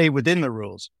to stay within the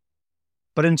rules.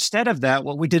 But instead of that,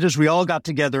 what we did is we all got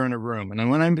together in a room. And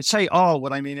when I say all,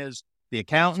 what I mean is the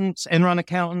accountants, Enron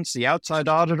accountants, the outside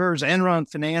auditors, Enron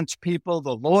finance people,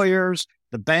 the lawyers,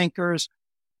 the bankers.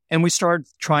 And we started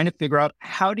trying to figure out,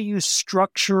 how do you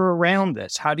structure around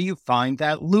this? How do you find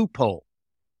that loophole?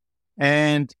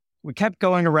 And we kept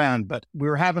going around, but we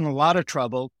were having a lot of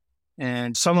trouble.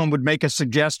 And someone would make a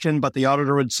suggestion, but the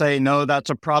auditor would say, no, that's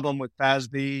a problem with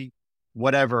FASB,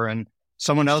 whatever. And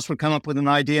someone else would come up with an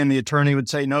idea and the attorney would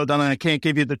say, no, then I can't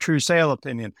give you the true sale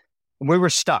opinion. And we were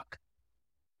stuck.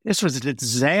 This was a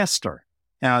disaster.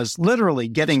 And I was literally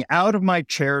getting out of my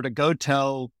chair to go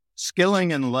tell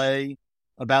Skilling and Lay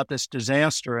about this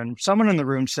disaster. And someone in the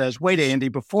room says, wait, Andy,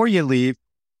 before you leave,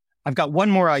 I've got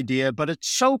one more idea, but it's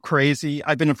so crazy,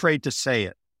 I've been afraid to say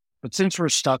it. But since we're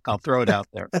stuck, I'll throw it out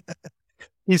there.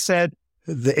 He said,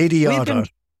 the ADR.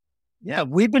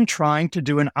 We've been trying to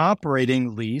do an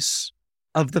operating lease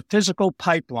of the physical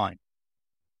pipeline.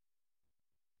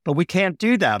 But we can't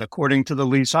do that according to the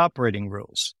lease operating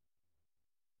rules.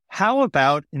 How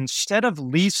about instead of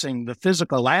leasing the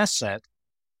physical asset,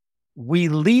 we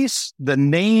lease the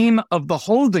name of the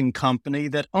holding company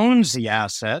that owns the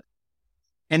asset,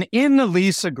 and in the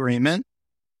lease agreement,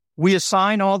 we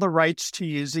assign all the rights to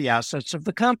use the assets of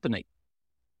the company.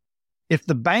 If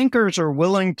the bankers are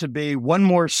willing to be one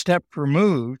more step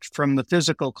removed from the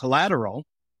physical collateral,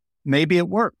 maybe it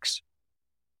works.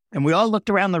 And we all looked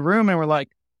around the room and were like,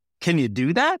 can you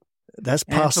do that? That's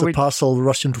parcel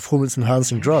Russian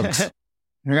performance-enhancing drugs.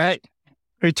 Right.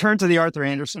 We turned to the Arthur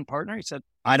Andersen partner. He said,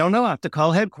 I don't know. I have to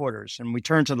call headquarters. And we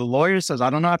turned to the lawyer. He says, I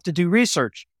don't know. I have to do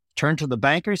research. Turned to the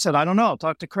banker. He said, I don't know. I'll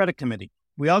talk to credit committee.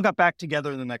 We all got back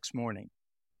together the next morning.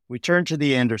 We turned to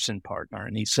the Andersen partner,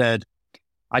 and he said,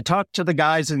 I talked to the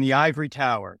guys in the ivory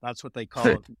tower. That's what they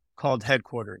called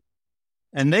headquarters.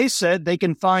 And they said they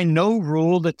can find no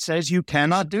rule that says you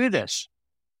cannot do this.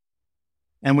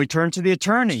 And we turned to the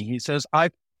attorney. He says,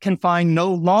 I can find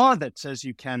no law that says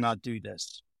you cannot do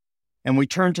this. And we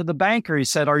turned to the banker. He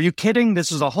said, are you kidding?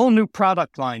 This is a whole new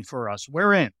product line for us.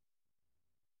 We're in.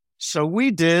 So we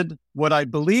did what I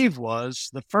believe was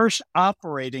the first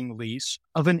operating lease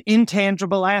of an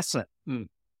intangible asset.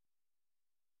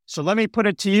 So let me put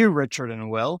it to you, Richard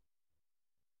and Will.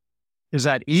 Is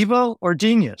that evil or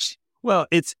genius? Well,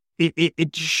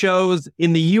 it shows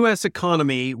in the U.S.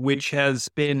 economy, which has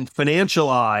been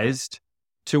financialized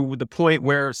to the point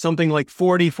where something like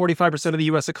 45% of the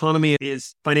U.S. economy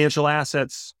is financial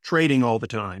assets trading all the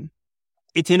time.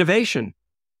 It's innovation.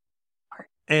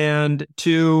 And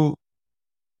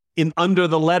under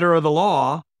the letter of the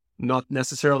law, not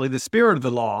necessarily the spirit of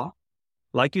the law,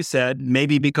 like you said,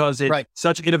 maybe because it's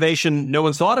such innovation, no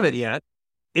one's thought of it yet,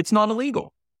 it's not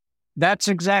illegal. That's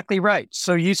exactly right.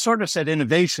 So you sort of said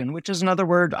innovation, which is another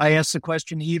word. I asked the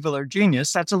question, evil or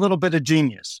genius. That's a little bit of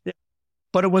genius. Yeah.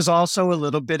 But it was also a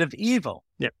little bit of evil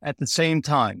at the same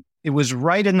time. It was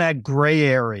right in that gray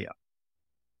area.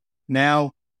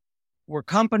 Now, where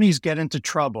companies get into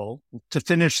trouble, to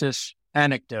finish this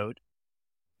anecdote,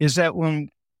 is that when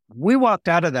we walked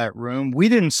out of that room, we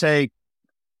didn't say,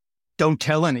 don't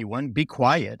tell anyone, be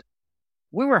quiet.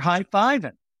 We were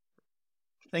high-fiving,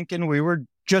 thinking we were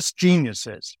just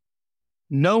geniuses.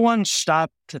 No one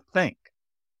stopped to think,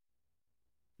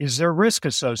 is there risk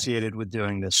associated with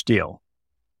doing this deal?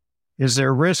 Is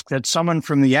there risk that someone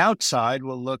from the outside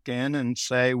will look in and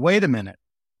say, wait a minute,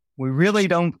 we really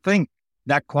don't think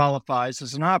that qualifies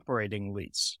as an operating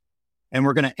lease. And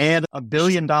we're going to add $1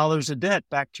 billion of debt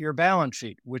back to your balance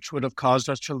sheet, which would have caused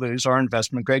us to lose our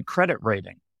investment grade credit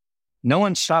rating. No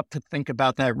one stopped to think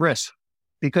about that risk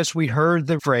because we heard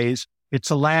the phrase, it's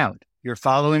allowed. You're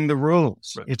following the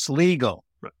rules. Right. It's legal.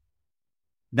 Right.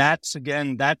 That's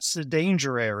the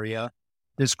danger area.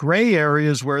 This gray area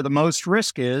is where the most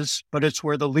risk is, but it's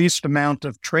where the least amount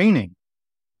of training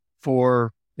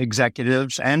for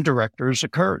executives and directors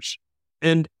occurs.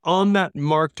 And on that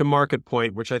mark-to-market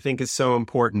point, which I think is so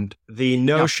important, the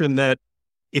notion that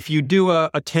if you do a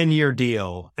 10-year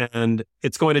deal and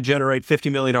it's going to generate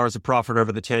 $50 million of profit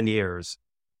over the 10 years,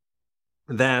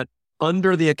 that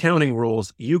under the accounting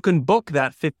rules, you can book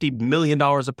that $50 million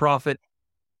of profit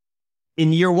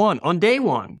in year one, on day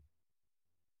one,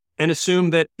 and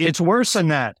assume that it's worse than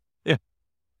that. Yeah,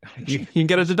 you can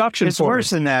get a deduction it's for it. It's worse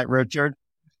than that, Richard.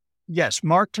 Yes,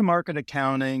 mark-to-market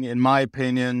accounting, in my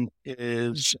opinion,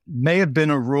 may have been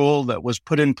a rule that was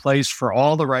put in place for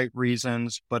all the right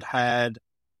reasons, but had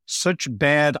such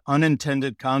bad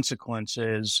unintended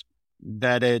consequences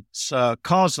that it's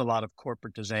caused a lot of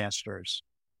corporate disasters.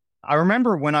 I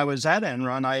remember when I was at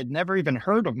Enron, I had never even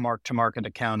heard of mark-to-market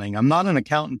accounting. I'm not an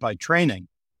accountant by training.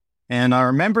 And I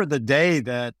remember the day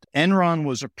that Enron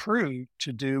was approved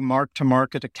to do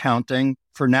mark-to-market accounting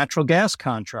for natural gas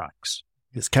contracts.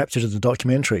 It's captured in the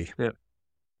documentary.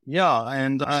 Yeah,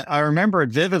 and I remember it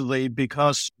vividly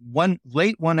because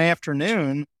late one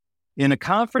afternoon in a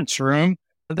conference room,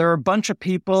 there were a bunch of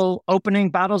people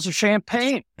opening bottles of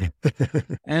champagne.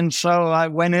 And so I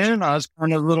went in. I was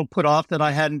kind of a little put off that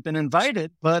I hadn't been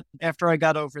invited. But after I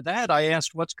got over that, I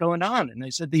asked, what's going on? And they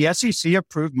said, the SEC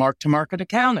approved mark-to-market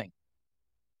accounting.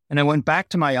 And I went back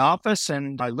to my office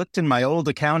and I looked in my old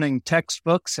accounting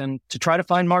textbooks and to try to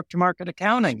find mark-to-market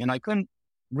accounting. And I couldn't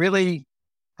really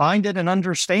find it and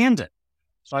understand it.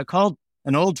 So I called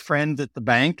an old friend at the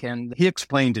bank and he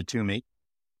explained it to me.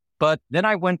 But then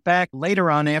I went back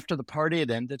later on after the party had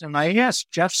ended and I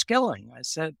asked Jeff Skilling, I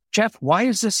said, Jeff, why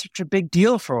is this such a big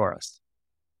deal for us?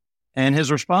 And his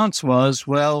response was,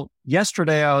 well,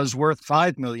 yesterday I was worth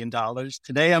 $5 million.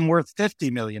 Today I'm worth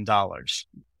 $50 million.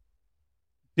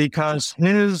 Because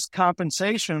his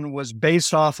compensation was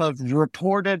based off of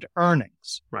reported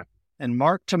earnings. Right. And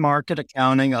mark-to-market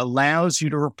accounting allows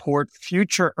you to report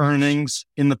future earnings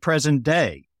in the present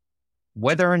day,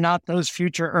 whether or not those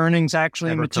future earnings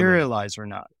actually materialize or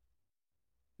not.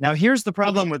 Now, here's the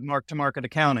problem with mark-to-market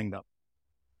accounting, though.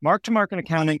 Mark-to-market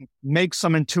accounting makes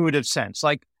some intuitive sense.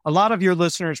 Like a lot of your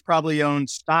listeners probably own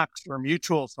stocks or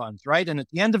mutual funds, right? And at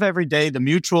the end of every day, the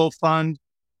mutual fund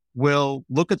will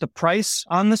look at the price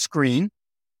on the screen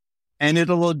and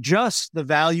it'll adjust the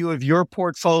value of your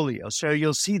portfolio. So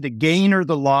you'll see the gain or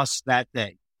the loss that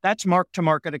day. That's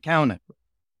mark-to-market accounting.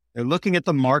 They're looking at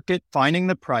the market, finding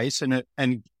the price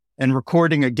and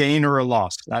recording a gain or a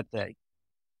loss that day.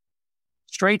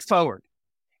 Straightforward.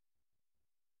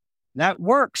 That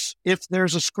works if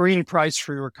there's a screen price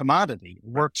for your commodity. It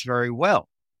works very well.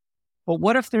 But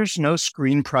what if there's no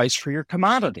screen price for your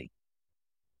commodity?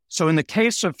 So in the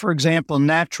case of, for example,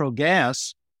 natural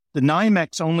gas, the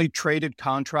NYMEX only traded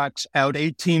contracts out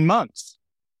 18 months.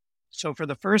 So for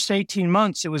the first 18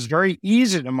 months, it was very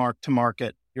easy to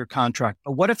mark-to-market your contract.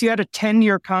 But what if you had a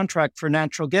 10-year contract for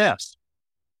natural gas?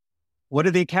 What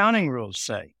do the accounting rules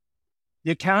say?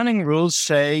 The accounting rules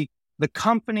say the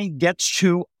company gets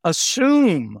to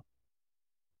assume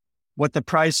what the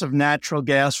price of natural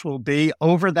gas will be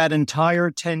over that entire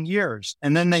 10 years.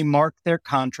 And then they mark their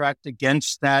contract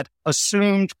against that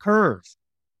assumed curve.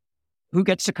 Who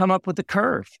gets to come up with the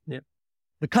curve?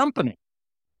 The company.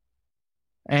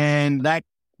 And that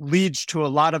leads to a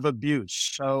lot of abuse.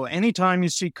 So anytime you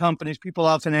see companies, people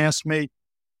often ask me,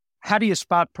 how do you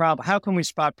spot problems? How can we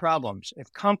spot problems?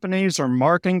 If companies are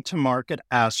marking to market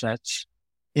assets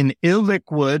in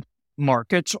illiquid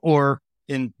markets or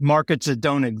in markets that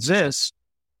don't exist,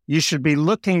 you should be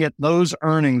looking at those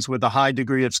earnings with a high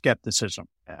degree of skepticism.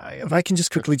 If I can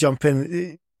just quickly jump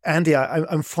in, Andy,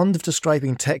 I'm fond of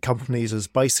describing tech companies as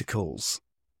bicycles,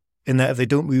 in that if they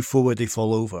don't move forward, they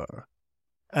fall over.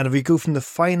 And if we go from the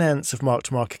finance of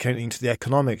mark-to-market accounting to the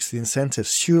economics, the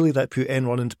incentives, surely that put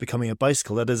Enron into becoming a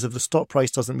bicycle. That is, if the stock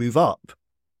price doesn't move up,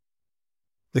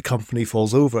 the company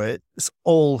falls over. It's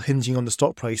all hinging on the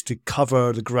stock price to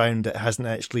cover the ground that hasn't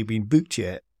actually been booked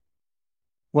yet.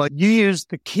 Well, you used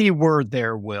the key word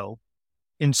there, Will,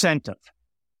 incentive.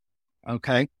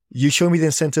 Okay? You show me the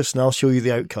incentives and I'll show you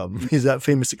the outcome, is that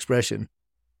famous expression.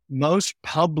 Most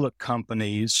public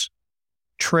companies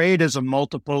trade as a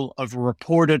multiple of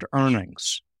reported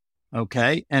earnings,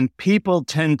 okay? And people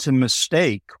tend to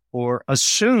mistake or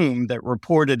assume that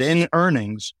reported in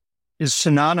earnings is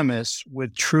synonymous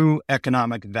with true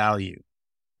economic value.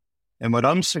 And what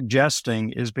I'm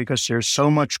suggesting is because there's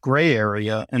so much gray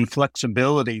area and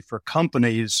flexibility for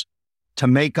companies to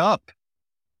make up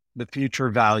the future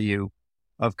value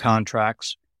of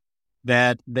contracts,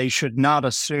 that they should not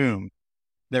assume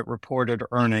that reported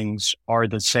earnings are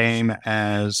the same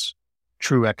as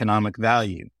true economic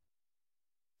value.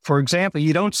 For example,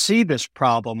 you don't see this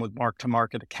problem with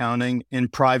mark-to-market accounting in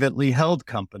privately held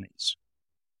companies.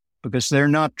 because they're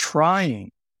not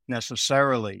trying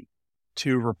necessarily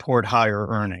to report higher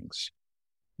earnings.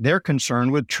 They're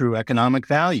concerned with true economic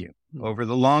value over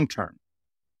the long term.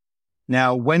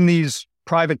 Now, when these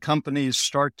private companies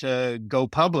start to go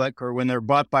public or when they're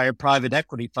bought by a private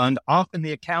equity fund, often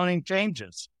the accounting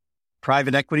changes.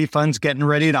 Private equity funds getting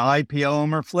ready to IPO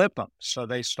them or flip them. So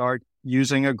they start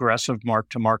using aggressive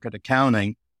mark-to-market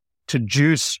accounting to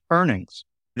juice earnings.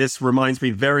 This reminds me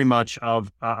very much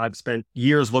of, I've spent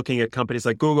years looking at companies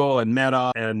like Google and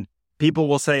Meta, and people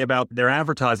will say about their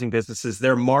advertising businesses,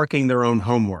 they're marking their own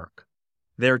homework.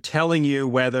 They're telling you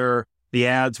whether the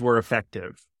ads were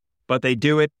effective, but they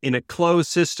do it in a closed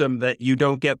system that you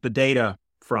don't get the data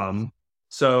from.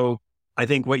 So I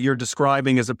think what you're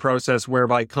describing is a process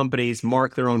whereby companies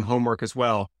mark their own homework as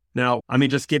well. Now, let me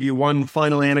just give you one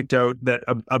final anecdote that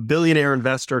a billionaire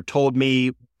investor told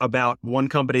me about one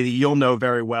company that you'll know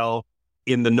very well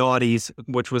in the noughties,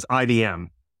 which was IBM,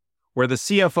 where the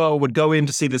CFO would go in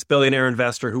to see this billionaire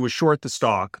investor who was short the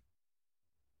stock.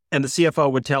 And the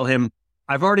CFO would tell him,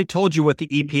 I've already told you what the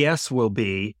EPS will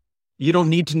be. You don't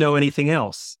need to know anything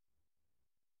else.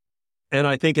 And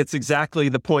I think it's exactly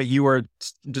the point you were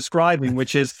describing,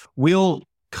 which is we'll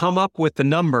come up with the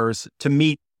numbers to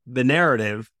meet the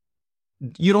narrative.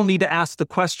 You don't need to ask the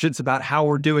questions about how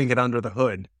we're doing it under the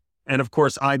hood. And of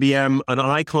course, IBM, an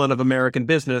icon of American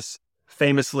business,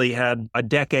 famously had a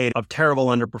decade of terrible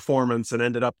underperformance and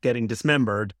ended up getting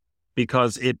dismembered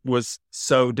because it was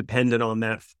so dependent on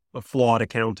that flawed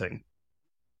accounting.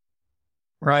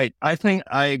 Right. I think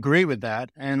I agree with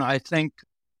that. And I think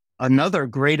another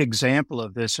great example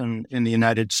of this in the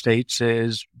United States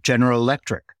is General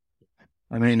Electric.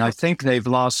 I mean, I think they've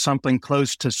lost something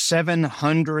close to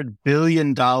 $700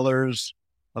 billion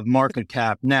of market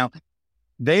cap. Now,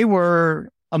 they were,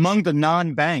 among the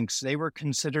non-banks, they were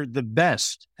considered the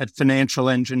best at financial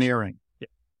engineering. Yeah.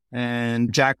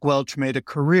 And Jack Welch made a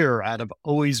career out of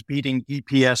always beating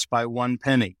EPS by 1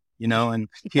 penny, and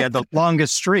he had the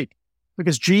longest streak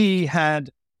because GE had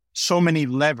so many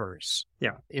levers,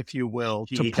 if you will,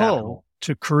 to pull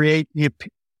to create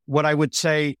what I would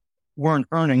say weren't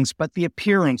earnings, but the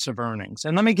appearance of earnings.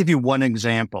 And let me give you one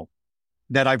example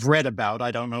that I've read about, I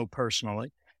don't know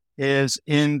personally, is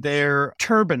in their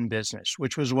turbine business,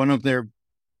 which was one of their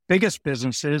biggest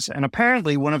businesses and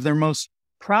apparently one of their most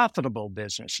profitable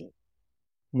businesses.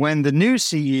 When the new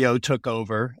CEO took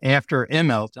over after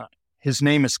Immelt, his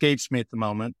name escapes me at the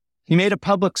moment, he made a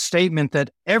public statement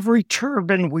that every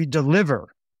turbine we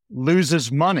deliver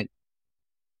loses money.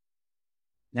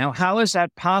 Now, how is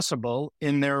that possible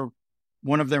in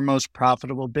one of their most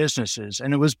profitable businesses?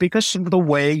 And it was because of the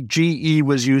way GE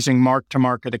was using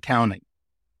mark-to-market accounting.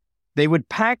 They would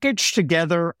package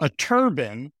together a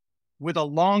turbine with a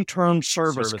long-term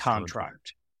service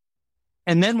contract.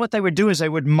 And then what they would do is they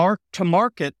would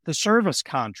mark-to-market the service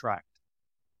contract.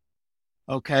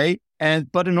 Okay?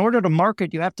 But in order to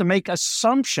market, you have to make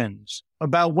assumptions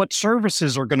about what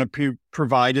services are going to be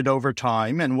provided over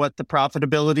time and what the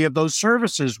profitability of those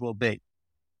services will be.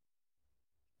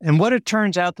 And what it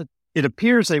turns out that it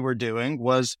appears they were doing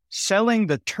was selling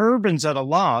the turbines at a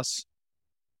loss,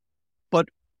 but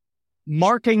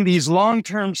marking these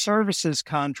long-term services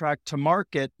contract to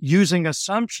market using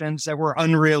assumptions that were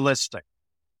unrealistic.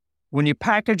 When you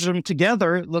package them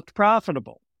together, it looked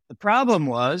profitable. The problem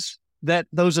was that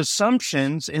those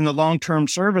assumptions in the long-term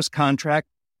service contract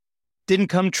didn't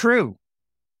come true.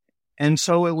 And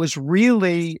so it was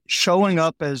really showing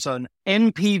up as an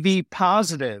NPV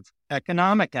positive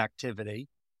economic activity,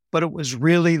 but it was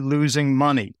really losing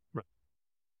money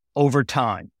over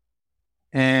time.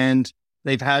 And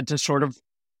they've had to sort of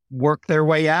work their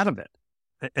way out of it.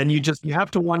 And you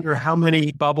have to wonder how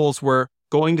many bubbles were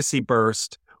going to see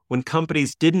burst when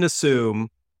companies didn't assume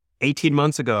 18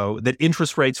 months ago that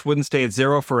interest rates wouldn't stay at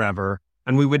zero forever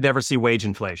and we would never see wage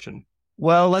inflation.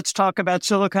 Well, let's talk about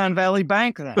Silicon Valley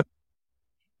Bank then.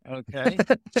 Okay.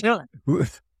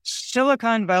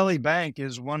 Silicon Valley Bank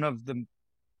is one of the,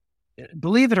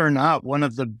 believe it or not, one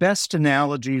of the best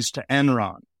analogies to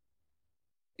Enron.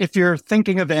 If you're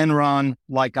thinking of Enron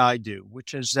like I do,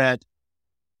 which is that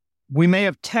we may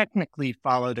have technically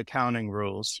followed accounting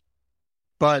rules,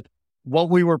 but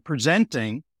what we were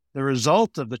presenting, the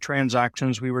result of the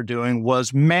transactions we were doing,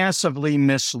 was massively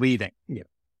misleading. Yeah.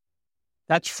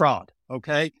 That's fraud,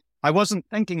 okay? I wasn't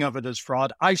thinking of it as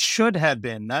fraud. I should have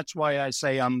been. That's why I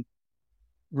say I'm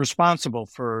responsible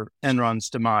for Enron's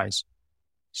demise.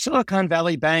 Silicon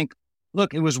Valley Bank,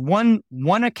 look, it was one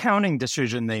accounting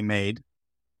decision they made.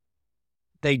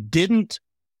 They didn't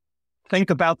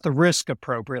think about the risk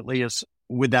appropriately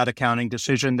with that accounting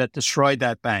decision that destroyed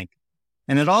that bank.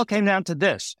 And it all came down to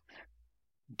this.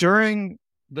 during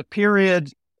the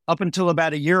period up until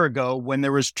about a year ago, when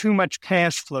there was too much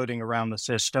cash floating around the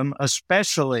system,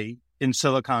 especially in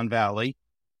Silicon Valley,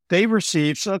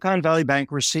 Silicon Valley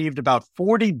Bank received about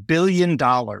 $40 billion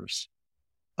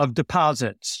of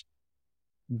deposits.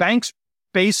 Banks,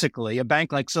 basically, a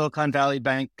bank like Silicon Valley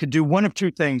Bank could do one of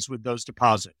two things with those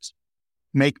deposits: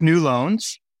 make new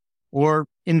loans or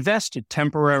invest it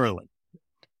temporarily.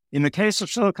 In the case of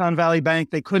Silicon Valley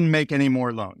Bank, they couldn't make any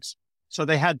more loans, so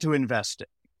they had to invest it.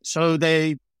 So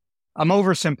I'm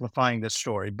oversimplifying this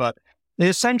story, but they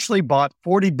essentially bought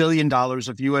 $40 billion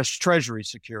of U.S. Treasury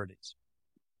securities.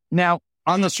 Now,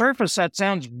 on the surface, that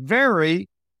sounds very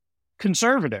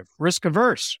conservative,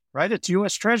 risk-averse, right? It's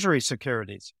U.S. Treasury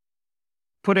securities.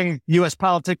 Putting U.S.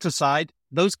 politics aside,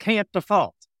 those can't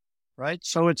default, right?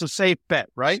 So it's a safe bet,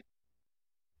 right?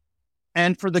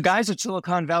 And for the guys at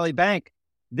Silicon Valley Bank,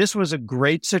 this was a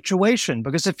great situation,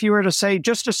 because if you were to say,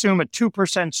 just assume a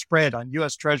 2% spread on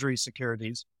U.S. Treasury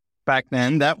securities back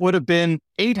then, that would have been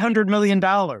 $800 million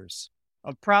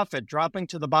of profit dropping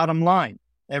to the bottom line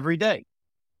every day.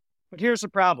 But here's the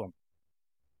problem.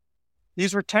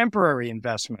 These were temporary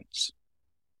investments.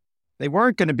 They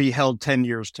weren't going to be held 10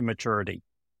 years to maturity,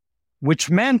 which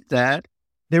meant that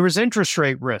there was interest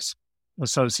rate risk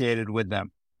associated with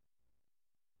them.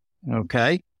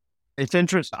 Okay?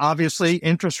 Obviously,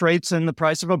 interest rates and the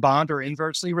price of a bond are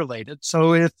inversely related.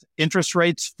 So if interest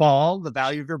rates fall, the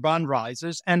value of your bond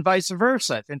rises, and vice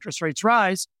versa. If interest rates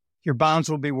rise, your bonds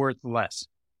will be worth less.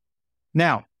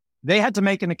 Now, they had to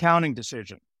make an accounting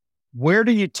decision. Where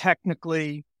do you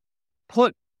technically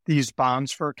put these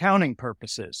bonds for accounting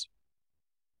purposes?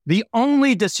 The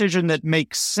only decision that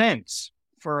makes sense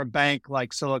for a bank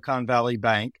like Silicon Valley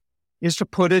Bank is to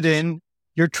put it in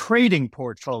your trading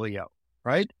portfolio,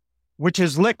 right? Which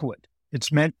is liquid.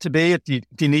 It's meant to be, if you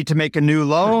need to make a new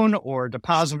loan or a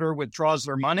depositor withdraws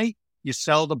their money, you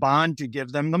sell the bond, you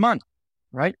give them the money,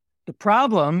 right? The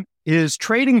problem is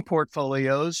trading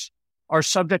portfolios are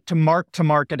subject to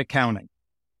mark-to-market accounting,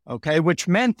 okay? Which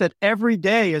meant that every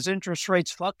day as interest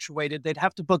rates fluctuated, they'd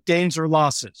have to book gains or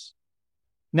losses.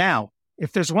 Now,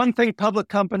 if there's one thing public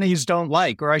companies don't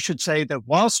like, or I should say that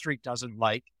Wall Street doesn't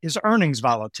like, is earnings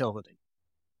volatility,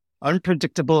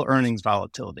 unpredictable earnings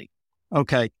volatility.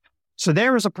 Okay, so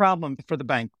there is a problem for the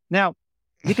bank. Now,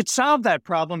 you could solve that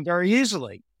problem very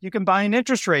easily. You can buy an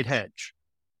interest rate hedge.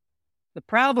 The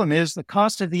problem is the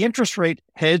cost of the interest rate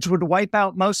hedge would wipe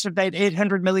out most of that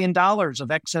 $800 million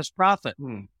of excess profit.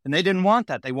 And they didn't want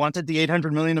that. They wanted the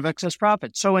 $800 million of excess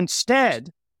profit. So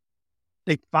instead,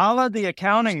 they followed the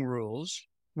accounting rules,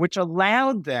 which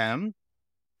allowed them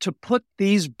to put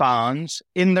these bonds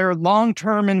in their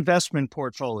long-term investment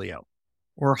portfolio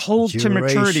or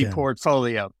hold-to-maturity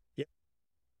portfolio.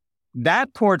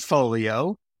 That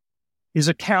portfolio is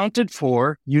accounted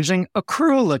for using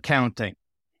accrual accounting,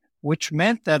 which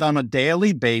meant that on a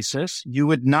daily basis, you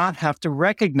would not have to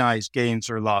recognize gains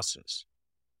or losses.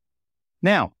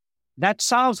 Now, that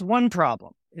solves one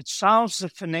problem. It solves the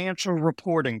financial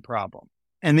reporting problem.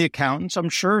 And the accountants, I'm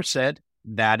sure, said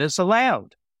that is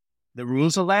allowed. The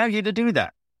rules allow you to do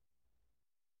that.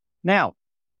 Now,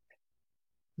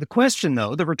 the question,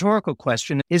 though, the rhetorical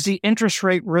question, is the interest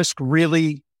rate risk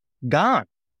really gone?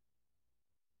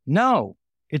 No,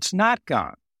 it's not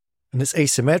gone. And it's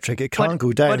asymmetric. It can't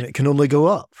go down. It can only go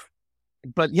up.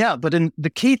 But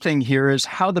the key thing here is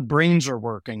how the brains are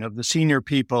working of the senior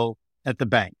people at the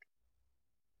bank.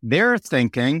 They're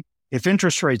thinking, if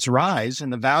interest rates rise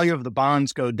and the value of the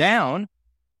bonds go down,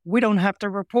 we don't have to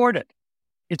report it.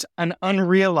 It's an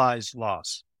unrealized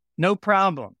loss. No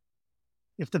problem.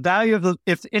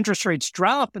 If interest rates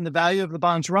drop and the value of the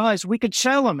bonds rise, we could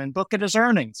sell them and book it as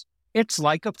earnings. It's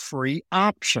like a free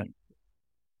option.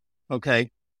 Okay,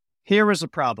 here is the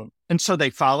problem. And so they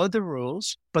followed the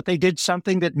rules, but they did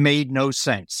something that made no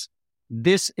sense.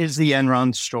 This is the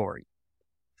Enron story.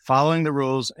 Following the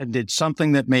rules and did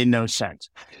something that made no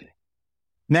sense.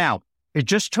 Now, it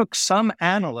just took some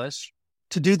analysts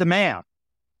to do the math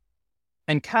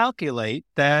and calculate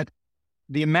that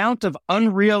the amount of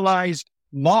unrealized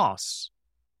loss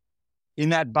in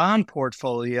that bond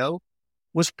portfolio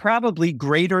was probably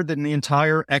greater than the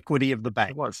entire equity of the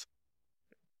bank. It was.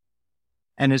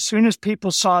 And as soon as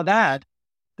people saw that,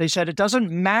 they said, it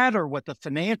doesn't matter what the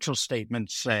financial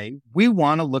statements say. We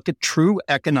want to look at true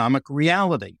economic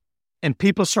reality. And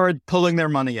people started pulling their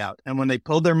money out. And when they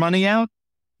pulled their money out,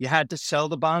 you had to sell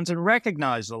the bonds and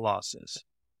recognize the losses.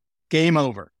 Game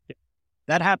over.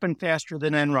 That happened faster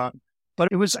than Enron. But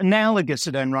it was analogous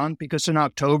at Enron because in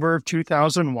October of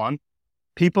 2001,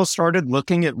 people started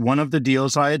looking at one of the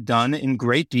deals I had done in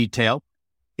great detail.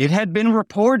 It had been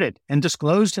reported and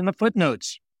disclosed in the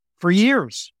footnotes for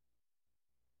years.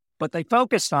 But they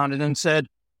focused on it and said,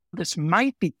 this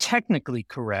might be technically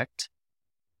correct.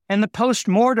 And the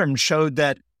post-mortem showed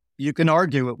that you can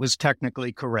argue it was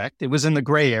technically correct. It was in the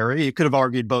gray area. You could have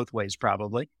argued both ways,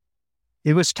 probably.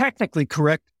 It was technically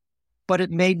correct, but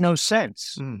it made no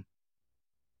sense.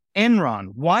 Enron,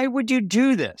 why would you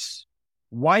do this?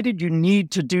 Why did you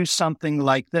need to do something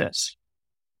like this?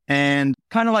 And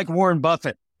kind of like Warren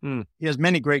Buffett, he has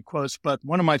many great quotes, but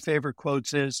one of my favorite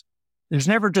quotes is, there's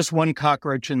never just one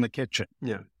cockroach in the kitchen.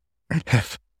 Yeah.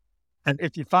 And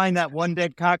if you find that one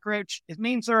dead cockroach, it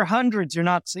means there are hundreds you're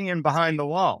not seeing behind the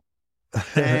wall.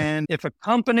 And if a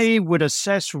company would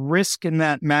assess risk in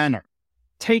that manner,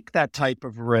 take that type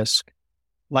of risk,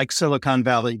 like Silicon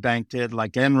Valley Bank did,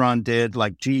 like Enron did,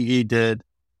 like GE did,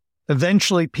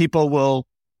 eventually people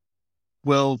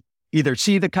will either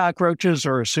see the cockroaches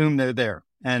or assume they're there,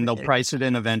 and they'll price it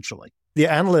in eventually. The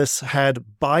analysts had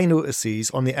buy notices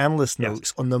on the analyst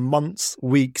notes on the months,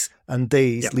 weeks, and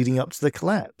days leading up to the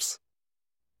collapse.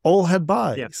 All had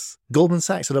buys. Yes. Goldman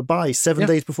Sachs had a buy 7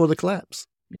 days before the collapse.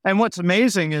 And what's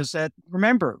amazing is that,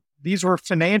 remember, these were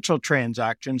financial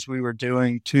transactions we were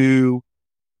doing to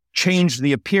change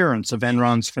the appearance of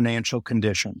Enron's financial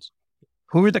conditions.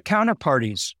 Who were the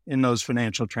counterparties in those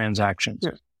financial transactions?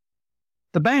 Yeah.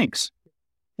 The banks.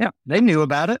 Yeah, they knew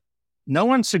about it. No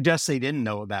one suggests they didn't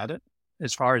know about it,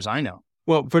 as far as I know.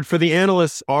 Well, but for the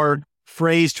analysts, our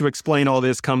phrase to explain all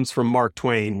this comes from Mark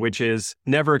Twain, which is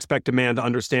never expect a man to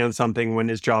understand something when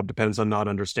his job depends on not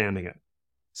understanding it.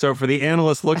 So for the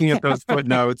analysts looking at those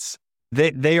footnotes,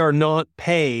 they are not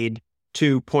paid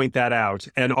to point that out.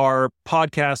 And our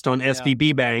podcast on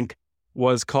SVB Bank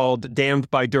was called Damned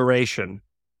by Duration.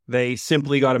 They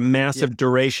simply got a massive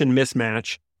duration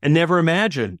mismatch and never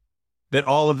imagined that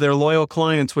all of their loyal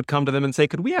clients would come to them and say,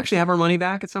 could we actually have our money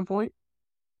back at some point?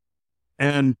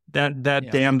 And that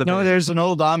damned the No, there's an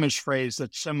old Amish phrase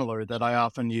that's similar that I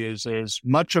often use is,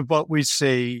 much of what we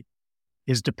see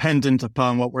is dependent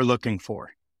upon what we're looking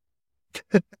for.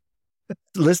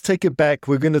 Let's take it back.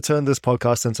 We're going to turn this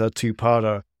podcast into a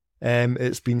two-parter.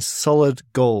 It's been solid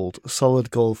gold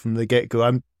from the get-go.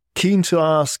 I'm keen to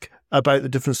ask about the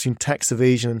difference between tax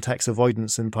evasion and tax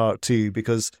avoidance in part two,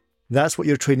 because that's what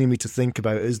you're training me to think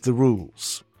about is the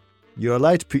rules. You're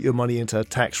allowed to put your money into a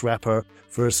tax wrapper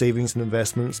for savings and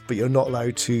investments, but you're not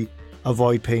allowed to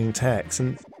avoid paying tax.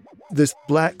 And this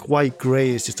black, white, grey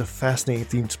is just a fascinating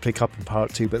theme to pick up in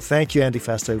part two. But thank you, Andy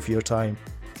Fastow, for your time.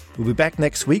 We'll be back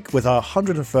next week with our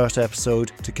 101st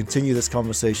episode to continue this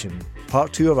conversation.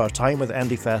 Part two of our time with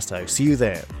Andy Fastow. See you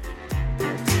there.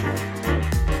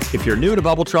 If you're new to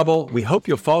Bubble Trouble, we hope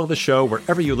you'll follow the show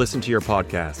wherever you listen to your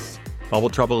podcasts. Bubble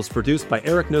Trouble is produced by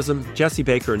Eric Nuzum, Jesse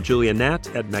Baker, and Julia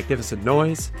Natt at Magnificent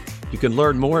Noise. You can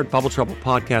learn more at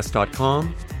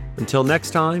BubbleTroublePodcast.com. Until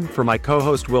next time, for my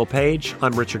co-host Will Page,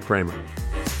 I'm Richard Kramer.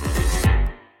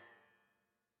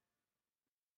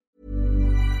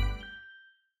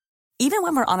 Even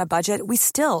when we're on a budget, we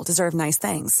still deserve nice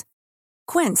things.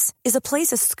 Quince is a place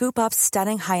to scoop up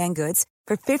stunning high-end goods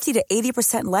for 50 to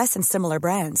 80% less than similar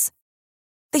brands.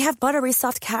 They have buttery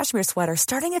soft cashmere sweaters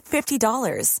starting at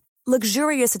 $50,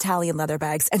 luxurious Italian leather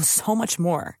bags, and so much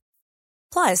more.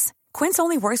 Plus, Quince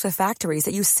only works with factories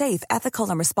that use safe, ethical,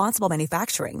 and responsible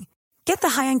manufacturing. Get the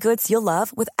high-end goods you'll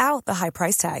love without the high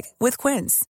price tag with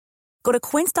Quince. Go to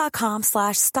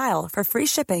quince.com/style for free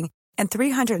shipping and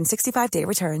 365-day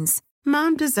returns.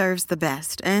 Mom deserves the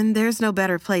best, and there's no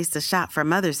better place to shop for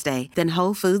Mother's Day than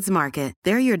Whole Foods Market.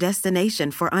 They're your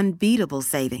destination for unbeatable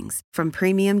savings, from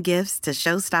premium gifts to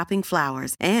show-stopping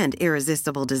flowers and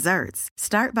irresistible desserts.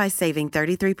 Start by saving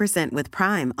 33% with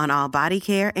Prime on all body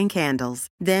care and candles.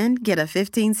 Then get a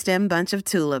 15-stem bunch of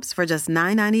tulips for just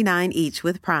 $9.99 each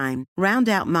with Prime. Round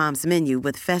out Mom's menu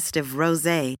with festive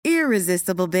rosé,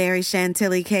 irresistible berry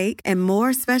chantilly cake, and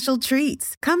more special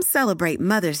treats. Come celebrate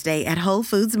Mother's Day at Whole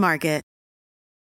Foods Market.